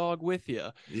 fucking dog with you.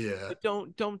 Yeah.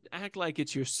 Don't act like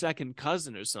it's your second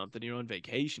cousin or something. You're on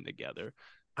vacation together.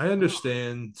 I Oh,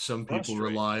 understand some people frustrating.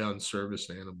 rely on service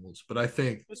animals, but I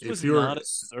think This if was you're not a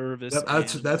service that's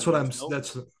animal. what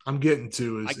There's no. I'm getting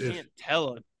to I is if can't tell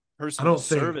a I person to don't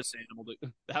think service animal.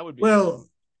 That would be a well,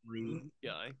 rude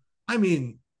guy. I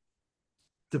mean,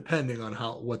 depending on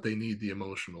what they need the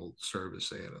emotional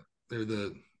service animal. They're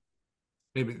the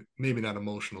maybe not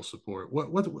emotional support.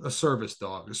 What a service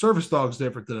dog? A service dog is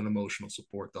different than an emotional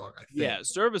support dog, I think. Yeah,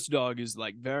 service dog is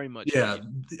like very much Yeah, needed.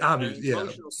 An obviously, yeah,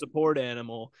 emotional support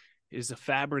animal is a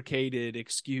fabricated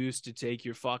excuse to take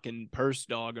your fucking purse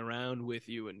dog around with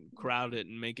you and crowd it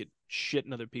and make it shit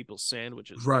in other people's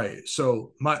sandwiches. right.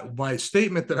 So my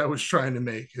statement that I was trying to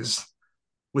make is,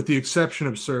 with the exception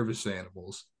of service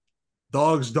animals,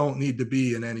 dogs don't need to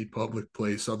be in any public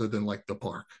place other than like the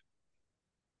park.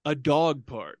 A dog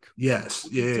park. Yes,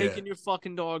 Well, you're yeah, taking your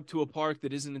fucking dog to a park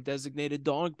that isn't a designated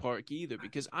dog park either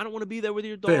because I don't want to be there with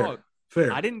your fair, dog. I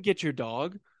fair. didn't get your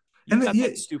dog. You And then got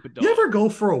that stupid you dog. ever go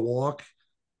for a walk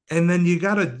and then you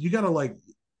gotta like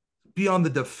be on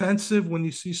the defensive when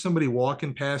you see somebody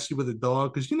walking past you with a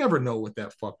dog because you never know what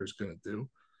that fucker's gonna do.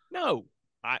 No.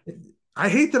 I I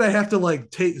hate that I have to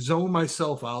like take zone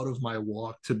myself out of my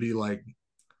walk to be like,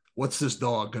 what's this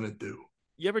dog gonna do?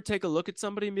 You ever take a look at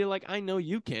somebody and be like, I know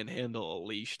you can't handle a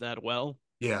leash that well.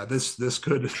 Yeah, this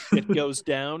could. Shit goes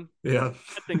down. Yeah,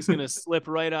 That thing's gonna slip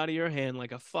right out of your hand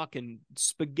like a fucking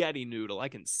spaghetti noodle. I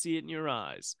can see it in your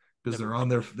eyes. because Never they're on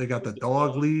mind. their they got the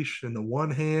dog leash in the one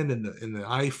hand and the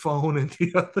iPhone in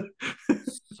the other.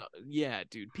 Yeah,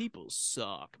 dude, people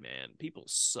suck, man. People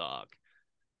suck.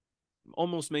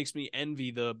 Almost makes me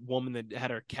envy the woman that had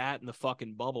her cat in the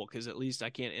fucking bubble because at least I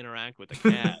can't interact with the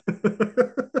cat.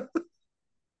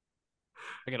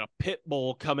 I got a pit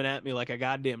bull coming at me like a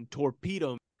goddamn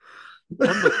torpedo.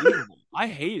 Unbelievable. I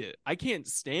hate it. I can't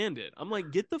stand it. I'm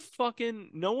like, get the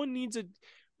fucking. No one needs a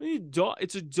dog.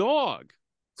 It's a dog.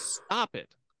 Stop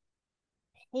it.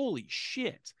 Holy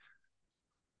shit.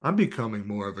 I'm becoming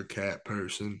more of a cat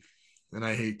person, and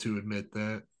I hate to admit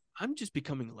that. I'm just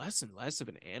becoming less and less of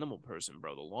an animal person,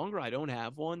 bro. The longer I don't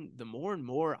have one, the more and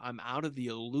more I'm out of the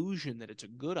illusion that it's a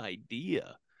good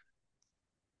idea.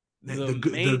 The The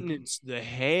maintenance, the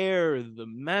hair, the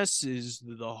messes,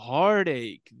 the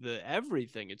heartache, the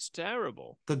everything. It's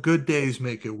terrible. the good days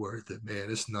make it worth it, man.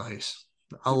 It's nice.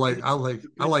 The good, the I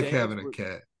good like days having a were.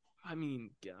 cat. I mean,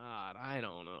 God, I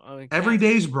don't know. I mean, Every cats.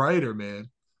 day's brighter, man.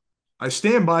 I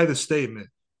stand by the statement.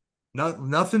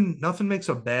 Nothing makes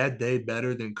a bad day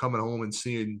better than coming home and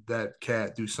seeing that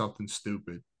cat do something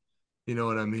stupid. You know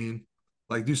what I mean?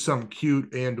 Like do something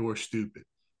cute and or stupid.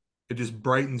 It just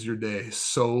brightens your day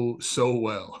so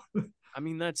well. I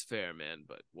mean, that's fair, man.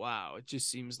 But wow, it just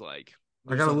seems like I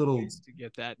there's got a other little ways to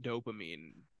get that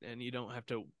dopamine, and you don't have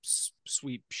to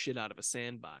sweep shit out of a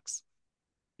sandbox.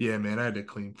 yeah, man. I had to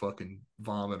clean fucking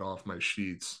vomit off my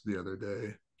sheets the other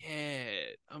day.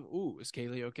 Yeah. Ooh, is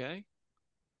Kaylee okay?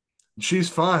 She's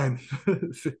fine.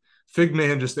 Fig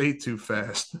Man just ate too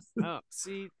fast. Oh,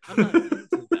 see, I'm not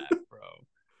into that, bro.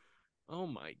 Oh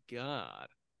my god.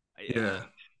 Yeah. Yeah,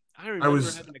 I I remember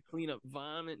was. having to clean up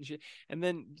vomit and shit. And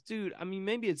then, dude, I mean,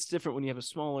 maybe it's different when you have a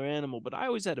smaller animal, but I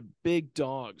always had a big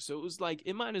dog. So it was like,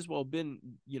 it might as well have been,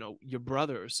 your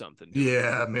brother or something doing it.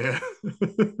 Yeah, man.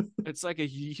 It's like a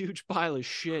huge pile of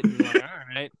shit. And you're like, all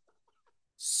right,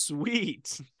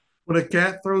 sweet. When a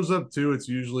cat throws up too, it's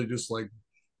usually just like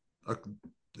a,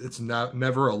 it's not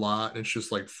never a lot. It's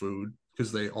just like food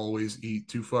because they always eat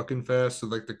too fucking fast. So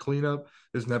like the cleanup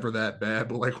is never that bad.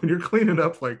 But like when you're cleaning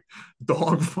up like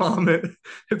dog vomit,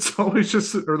 it's always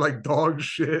just or like dog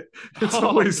shit. It's Oh,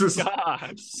 always this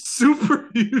God. super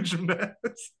huge mess.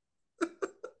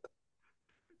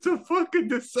 It's a fucking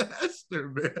disaster,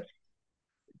 man.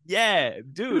 Yeah,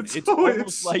 dude, It's so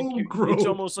it's gross.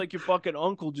 almost like your fucking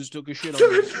uncle just took a shit on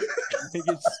your like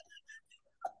it's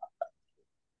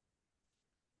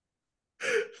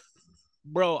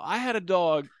bro, I had a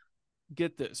dog.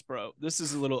 Get this, bro. This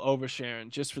is a little oversharing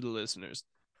just for the listeners.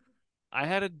 I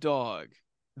had a dog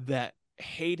that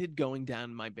hated going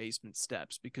down my basement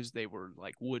steps because they were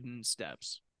like wooden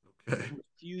steps. Okay. It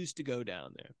refused to go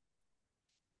down there.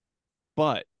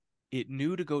 But it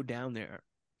knew to go down there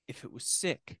if it was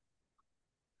sick.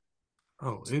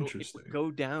 Oh, So it interesting. would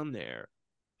go down there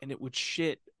and it would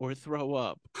shit or throw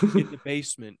up in the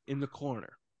basement in the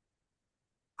corner.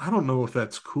 I don't know if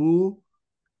that's cool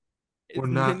or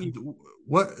And not. then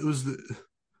What was the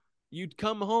you'd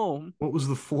come home. what was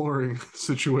the flooring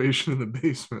situation in the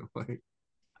basement like?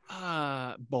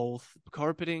 Both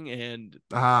carpeting and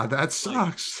That like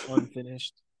sucks.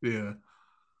 unfinished. Yeah.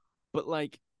 But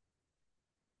like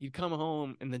you'd come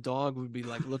home and the dog would be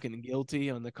like looking guilty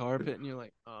on the carpet, and you're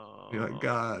like, You're like, oh,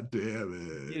 God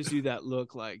damn gives it. you that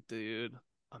look like, dude,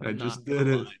 I I'm just not did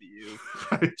gonna it. lie to you.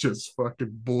 I just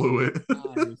fucking blew it.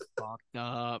 I fucked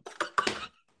up.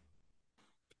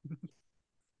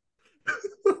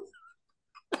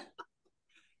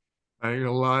 I ain't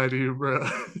gonna lie to you, bro.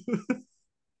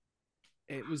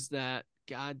 It was that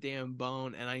goddamn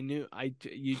bone, and I knew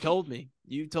you told me.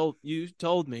 You told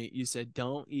me. You said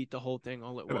don't eat the whole thing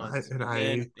all at And I once. and And I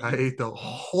then ate I ate the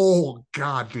whole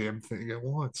goddamn thing at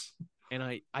once.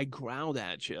 I growled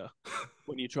at you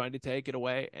when you tried to take it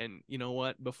away. And you know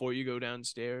what? Before you go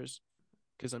downstairs,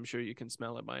 because I'm sure you can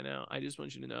smell it by now, I just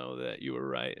want you to know that you were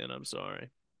right, and I'm sorry.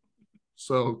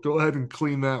 So go ahead and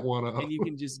clean that one up. And you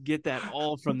can just get that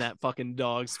all from that fucking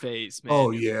dog's face, man.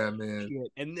 Oh You're like, yeah, oh, man.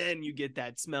 shit. And then you get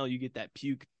that smell. You get that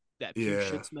puke Yeah.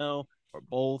 shit smell, or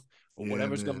both, or Yeah,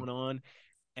 whatever's man. going on.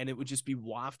 And it would just be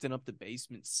wafting up the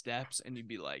basement steps, and you'd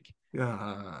be like, God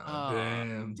ah, damn,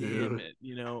 damn dude. it,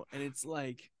 And it's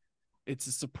like, it's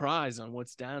a surprise on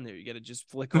what's down there. You got to just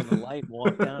flick on the light and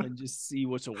walk down and just see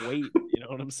what's awaiting. You know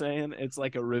what I'm saying? It's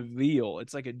like a reveal.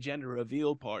 It's like a gender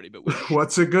reveal party, but with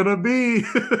What's it gonna be?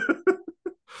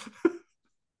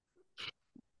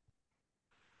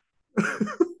 no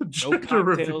Gender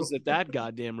cocktails reveal. at that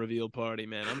goddamn reveal party,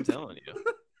 man. I'm telling you.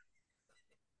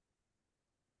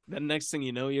 Then next thing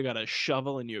you know, you got a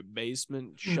shovel in your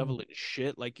basement, shoveling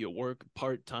shit like you work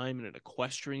part time in an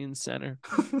equestrian center.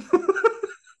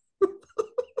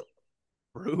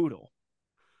 Brutal.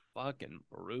 Fucking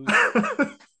brutal.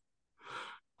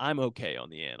 I'm okay on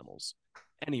the animals.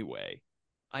 Anyway,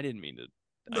 I didn't mean to.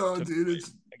 I No, took dude, away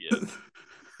it's again.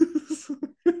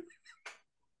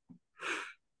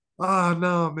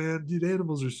 no, man, dude,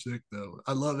 animals are sick though.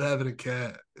 I love having a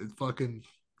cat.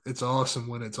 It's awesome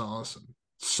when it's awesome.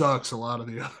 Sucks a lot of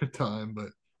the other time, but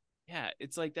Yeah,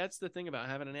 it's like that's the thing about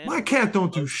having an my animal. cat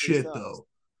don't do Mostly shit sucks. though.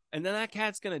 And then that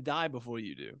cat's gonna die before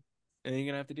you do, and then you're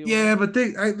gonna have to deal with Yeah, that.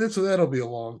 but that'll be a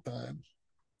long time.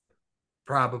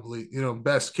 Probably,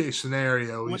 best case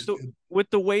scenario, With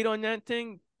the weight on that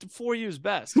thing, 4 years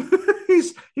best.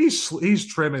 he's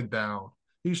trimming down.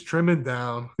 He's trimming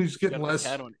down. He's You getting got the less.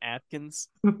 cat on Atkins.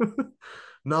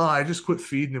 No, I just quit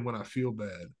feeding him when I feel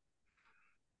bad.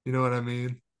 You know what I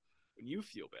mean? When you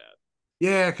feel bad.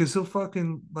 Yeah, because he'll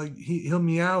fucking like he'll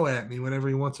meow at me whenever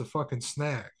he wants a fucking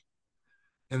snack,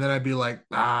 and then I'd be like,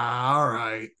 all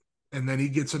right, and then he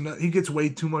gets way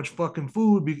too much fucking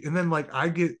food, and then like I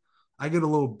get a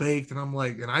little baked, and I'm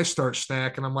like, and I start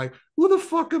snacking. I'm like, who the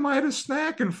fuck am I to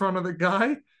snack in front of the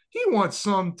guy? He wants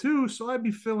some too, so I'd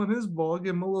be filling his bowl,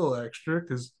 give him a little extra,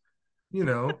 because you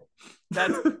know.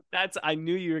 That's I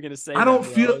knew you were gonna say that, bro. It's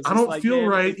I just don't like, feel man,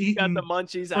 right if you got eating the in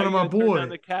munchies, how front are of you my gonna turn down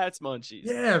boy. the cat's munchies?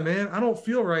 Yeah, man, I don't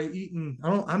feel right eating.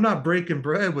 I'm not breaking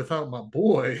bread without my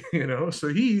boy, So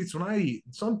he eats when I eat.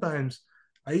 Sometimes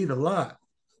I eat a lot. Dude,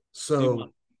 So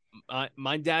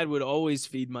my dad would always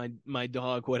feed my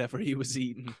dog whatever he was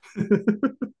eating.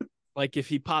 Like if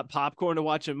he popped popcorn to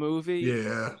watch a movie,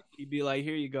 yeah, he'd be like,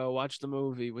 "Here you go, watch the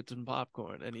movie with some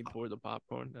popcorn," and he'd pour the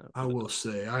popcorn down. I will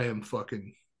say I am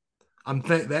fucking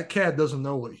that cat doesn't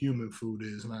know what human food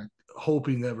is, and I hope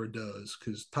he never does,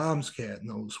 because Tom's cat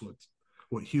knows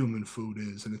what human food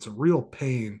is, and it's a real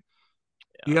pain.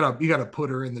 Yeah. You gotta put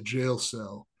her in the jail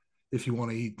cell if you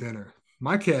want to eat dinner.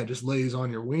 My cat just lays on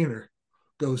your wiener,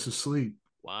 goes to sleep.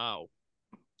 Wow.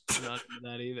 I'm not into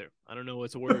that either. I don't know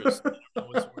what's worse. I don't know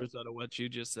what's worse out of what you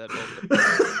just said. Both of them.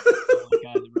 I don't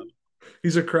like either of them.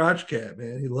 He's a crotch cat,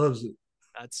 man. He loves it.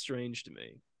 That's strange to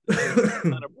me. It's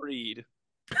not a breed.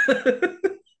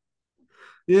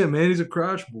 Yeah, man, he's a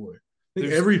crotch boy. I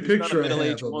think every There's not a picture I have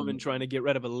middle-aged of woman him. trying to get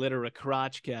rid of a litter of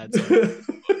crotch cats on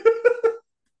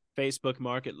Facebook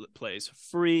Marketplace.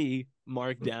 Free,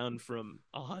 marked down from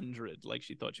 100. Like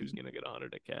she thought she was gonna get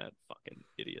 100 a cat. Fucking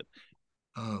idiot.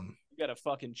 You got a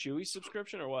fucking Chewy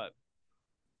subscription or what?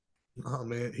 Oh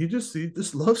man, he just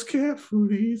loves cat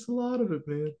food. He eats a lot of it,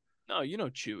 man. No, you know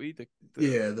Chewy.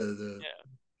 Yeah, Yeah.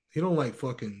 he don't like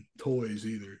fucking toys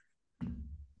either.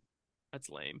 That's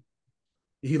lame.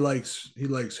 He likes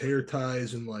hair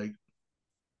ties and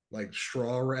like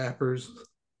straw wrappers.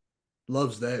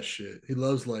 Loves that shit. He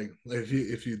loves like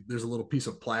if you there's a little piece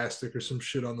of plastic or some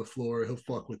shit on the floor, he'll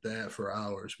fuck with that for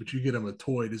hours. But you get him a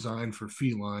toy designed for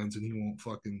felines and he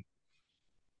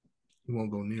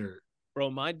won't go near it.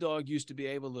 Bro, my dog used to be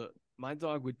able to, my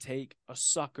dog would take a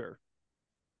sucker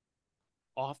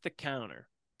off the counter,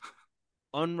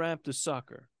 unwrap the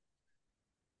sucker,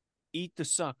 eat the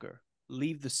sucker,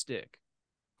 leave the stick.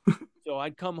 So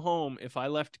I'd come home if I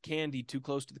left candy too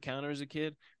close to the counter as a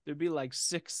kid, there'd be like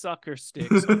 6 sucker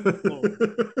sticks on the floor.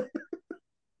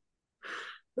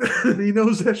 He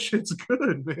knows that shit's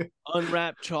good, man.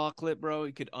 Unwrapped chocolate, bro.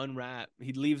 He could unwrap.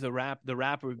 He'd leave the wrap. The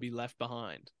wrapper would be left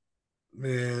behind.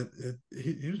 Man,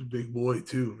 he was a big boy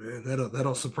too, man.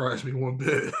 That'll surprise me one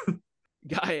bit.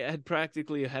 Guy had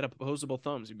practically had opposable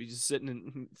thumbs. He'd be just sitting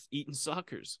and eating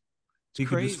suckers. It's He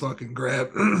could crazy. just fucking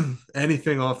grab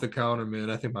anything off the counter, man.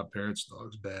 I think my parents'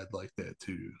 dog's bad like that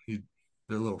too.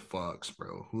 They're little fucks,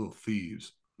 bro. Little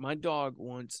thieves. My dog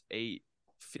once ate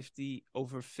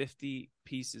over 50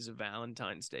 pieces of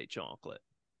Valentine's Day chocolate,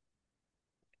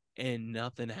 and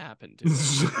nothing happened to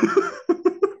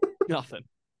him. Nothing.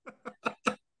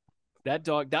 That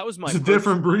dog, that was It's a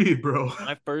different breed, bro.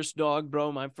 My first dog,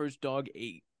 bro. My first dog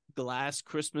ate glass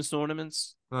Christmas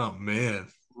ornaments. Oh man.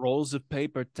 Rolls of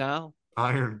paper towel.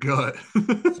 Iron gut.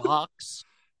 Socks.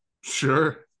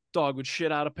 Sure. Dog would shit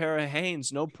out a pair of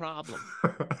Hanes, no problem.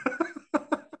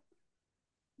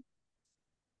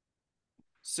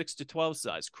 6 to 12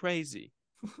 size. Crazy.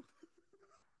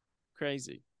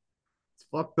 Crazy. It's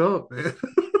fucked up, man.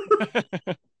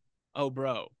 Oh,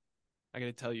 bro. I got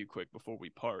to tell you quick before we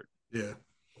part. Yeah.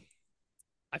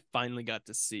 I finally got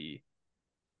to see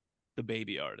the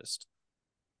baby artist.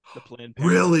 The Planned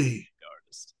Parenthood Really?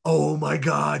 artist. Oh my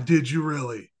God. Did you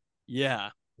really? Yeah.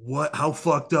 What? How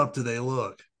fucked up do they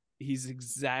look? He's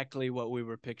exactly what we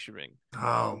were picturing.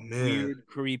 Oh man. Weird,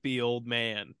 creepy old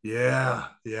man. Yeah.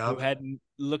 Yeah. Who hadn't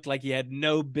looked like he had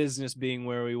no business being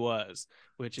where he was,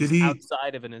 which is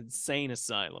outside of an insane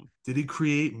asylum. Did he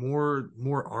create more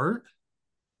art?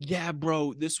 Yeah,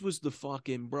 bro. This was the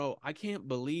fucking bro. I can't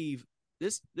believe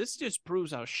this. This just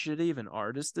proves how shitty of an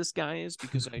artist this guy is,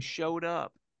 because I showed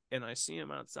up and I see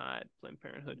him outside Planned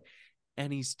Parenthood,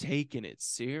 and he's taking it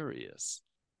serious.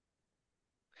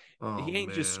 Oh, he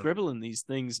ain't just scribbling these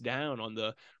things down on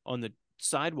the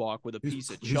sidewalk with a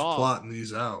piece of chalk. He's plotting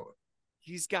these out.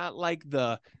 He's got like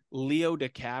the Leo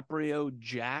DiCaprio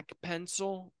Jack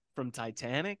pencil from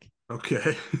Titanic.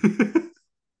 Okay.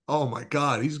 Oh my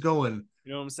God, he's going.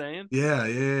 You know what I'm saying?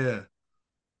 Yeah.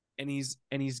 And he's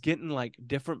getting like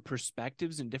different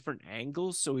perspectives and different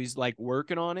angles. So he's like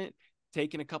working on it,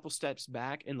 taking a couple steps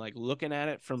back and like looking at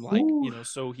it from like,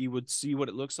 so he would see what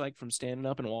it looks like from standing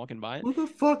up and walking by it. Who the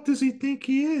fuck does he think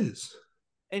he is?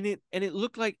 And it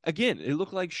looked like, again, it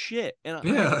looked like shit. And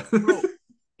yeah. Bro,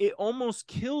 it almost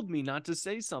killed me not to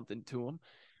say something to him.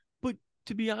 But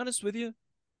to be honest with you,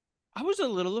 I was a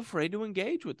little afraid to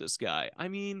engage with this guy. I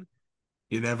mean,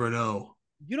 you never know.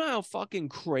 You know how fucking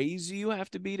crazy you have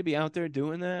to be out there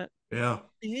doing that? Yeah.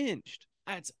 Unhinged.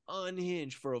 That's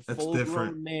unhinged for a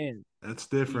full-grown man. That's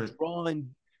different.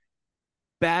 Drawing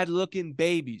bad-looking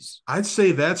babies. I'd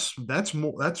say that's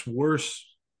worse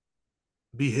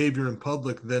behavior in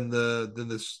public than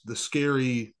the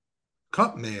scary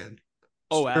cup man.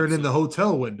 Staring in the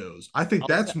hotel windows. I think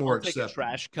that's more acceptable. Take a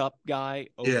trash cup guy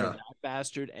over that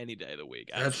bastard any day of the week.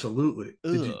 Absolutely.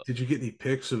 Did you get any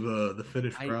pics of the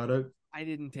finished product? I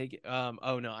didn't take it.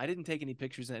 Oh no, I didn't take any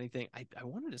pictures of anything. I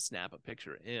wanted to snap a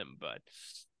picture of him, but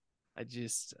I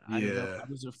don't know. I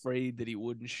was afraid that he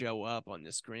wouldn't show up on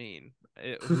the screen.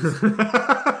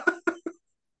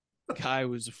 Guy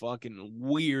was a fucking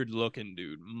weird looking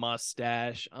dude,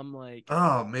 mustache. I'm like,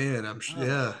 oh man,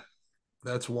 yeah,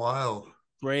 that's wild.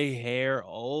 Gray hair,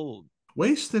 old,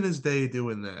 wasting his day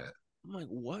doing that. I'm like,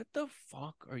 what the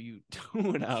fuck are you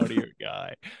doing out here,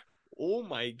 guy? Oh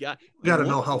my God. You gotta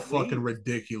know how fucking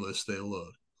ridiculous they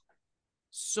look.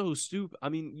 So stupid. I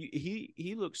mean,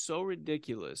 he looks so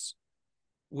ridiculous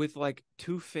with like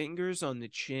 2 fingers on the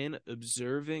chin,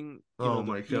 observing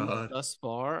my God thus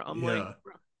far. I'm like,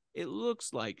 bro, it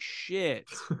looks like shit.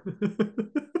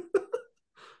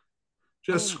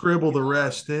 Just scribble the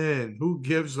rest in. Who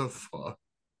gives a fuck?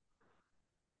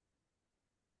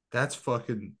 That's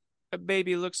fucking. A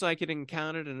baby looks like it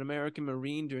encountered an American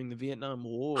Marine during the Vietnam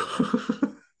War.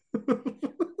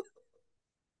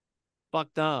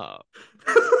 Fucked up.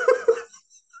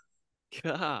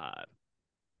 God.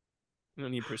 You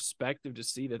don't need perspective to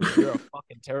see that you're a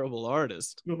fucking terrible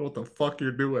artist. I don't know what the fuck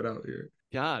you're doing out here.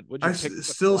 God, would you pick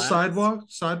still class?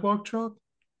 sidewalk chalk?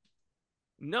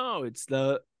 No, this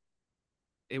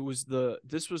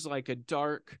was like a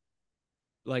dark,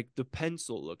 like the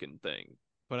pencil looking thing,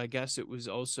 but I guess it was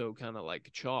also kind of like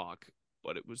chalk,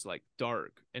 but it was like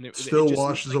dark, and it Still just leaves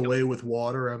washes like away with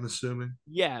water, I'm assuming.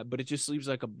 yeah, but it just leaves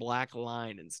like a black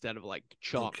line instead of like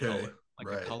chalk Okay. color, like a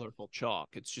Right. colorful chalk.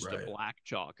 It's just a Right. black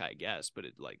chalk, I guess, but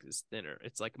it like is thinner.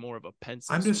 It's like more of a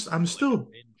pencil, I'm so just it's I'm like a still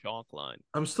thin chalk line.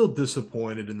 I'm still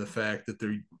disappointed in the fact that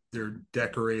they're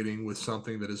decorating with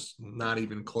something that is not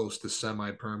even close to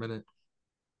semi-permanent.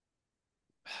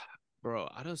 Bro,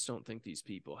 I just don't think these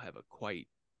people have a quite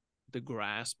the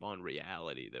grasp on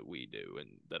reality that we do and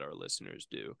that our listeners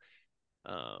do.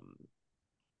 Um,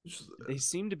 they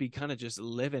seem to be kind of just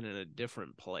living in a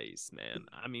different place, man.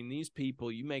 I mean, these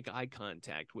people, you make eye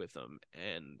contact with them,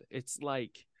 and it's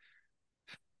like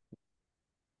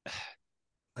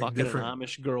fucking an different.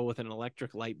 Amish girl with an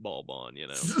electric light bulb on, you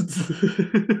know?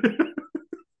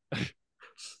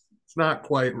 It's not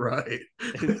quite right.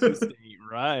 It just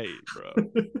ain't right, bro.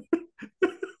 I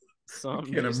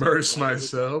Something can't just ain't immerse right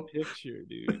with that myself. picture,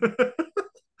 dude.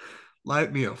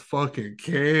 Light me a fucking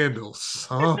candle,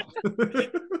 son.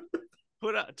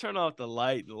 Turn off the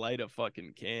light and light a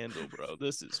fucking candle, bro.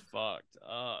 This is fucked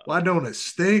up. Why don't it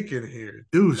stink in here?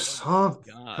 Do Oh my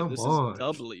something. god, Come this is on.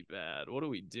 doubly bad. What are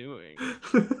we doing?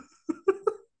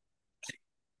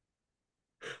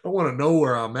 I want to know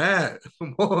where I'm at.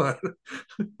 Come on.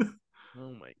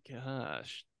 Oh my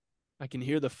gosh. I can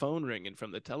hear the phone ringing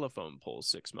from the telephone pole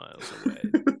 6 miles away.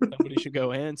 Somebody should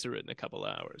go answer it in a couple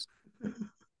hours.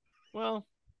 Well,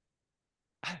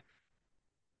 I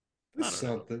It's don't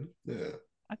know. something. Yeah.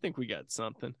 I think we got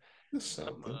something. It's I'm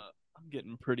something. I'm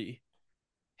getting pretty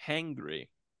hangry.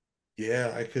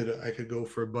 Yeah, I could go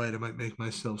for a bite. I might make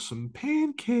myself some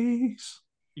pancakes.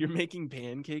 You're making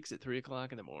pancakes at 3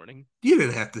 o'clock in the morning? You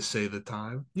didn't have to say the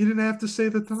time. You didn't have to say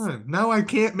the time. Now I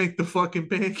can't make the fucking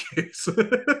pancakes.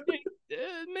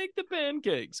 Make the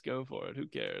pancakes. Go for it. Who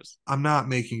cares? I'm not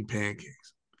making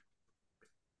pancakes.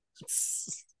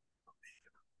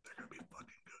 They're gonna be fucking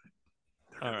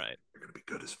good. All right. They're gonna be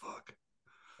good as fuck.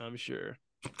 I'm sure.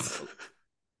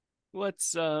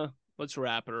 Let's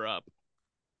wrap her up.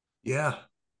 Yeah.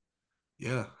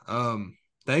 Yeah.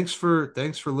 Thanks for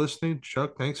listening,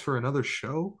 Chuck. Thanks for another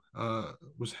show.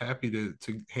 Was happy to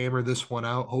hammer this one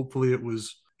out. Hopefully it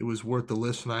was worth the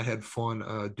listen. I had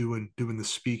fun doing the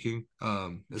speaking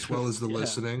as well as the Yeah,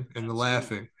 listening and the absolutely.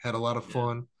 laughing. Had a lot of Yeah.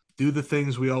 fun. Do the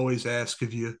things we always ask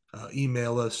of you.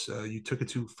 Email us. You took it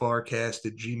too farcast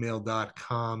at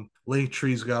gmail.com.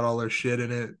 Linktree's got all our shit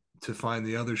in it to find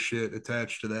the other shit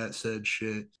attached to that said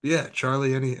shit. But yeah,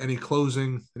 Charlie, any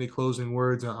closing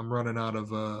words? I'm running out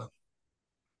of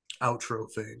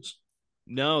outro things.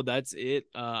 No, that's it.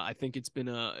 I think it's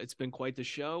been quite the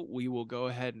show. We will go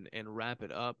ahead and wrap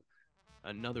it up.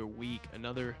 Another week,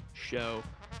 another show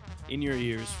in your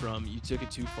ears from You Took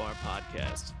It Too Far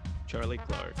podcast. Charlie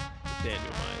Clark,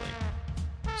 Nathaniel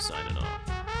Miley, signing off.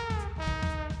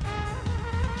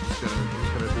 Just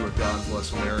gonna do a God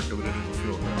Bless America, but it didn't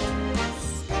feel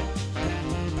right.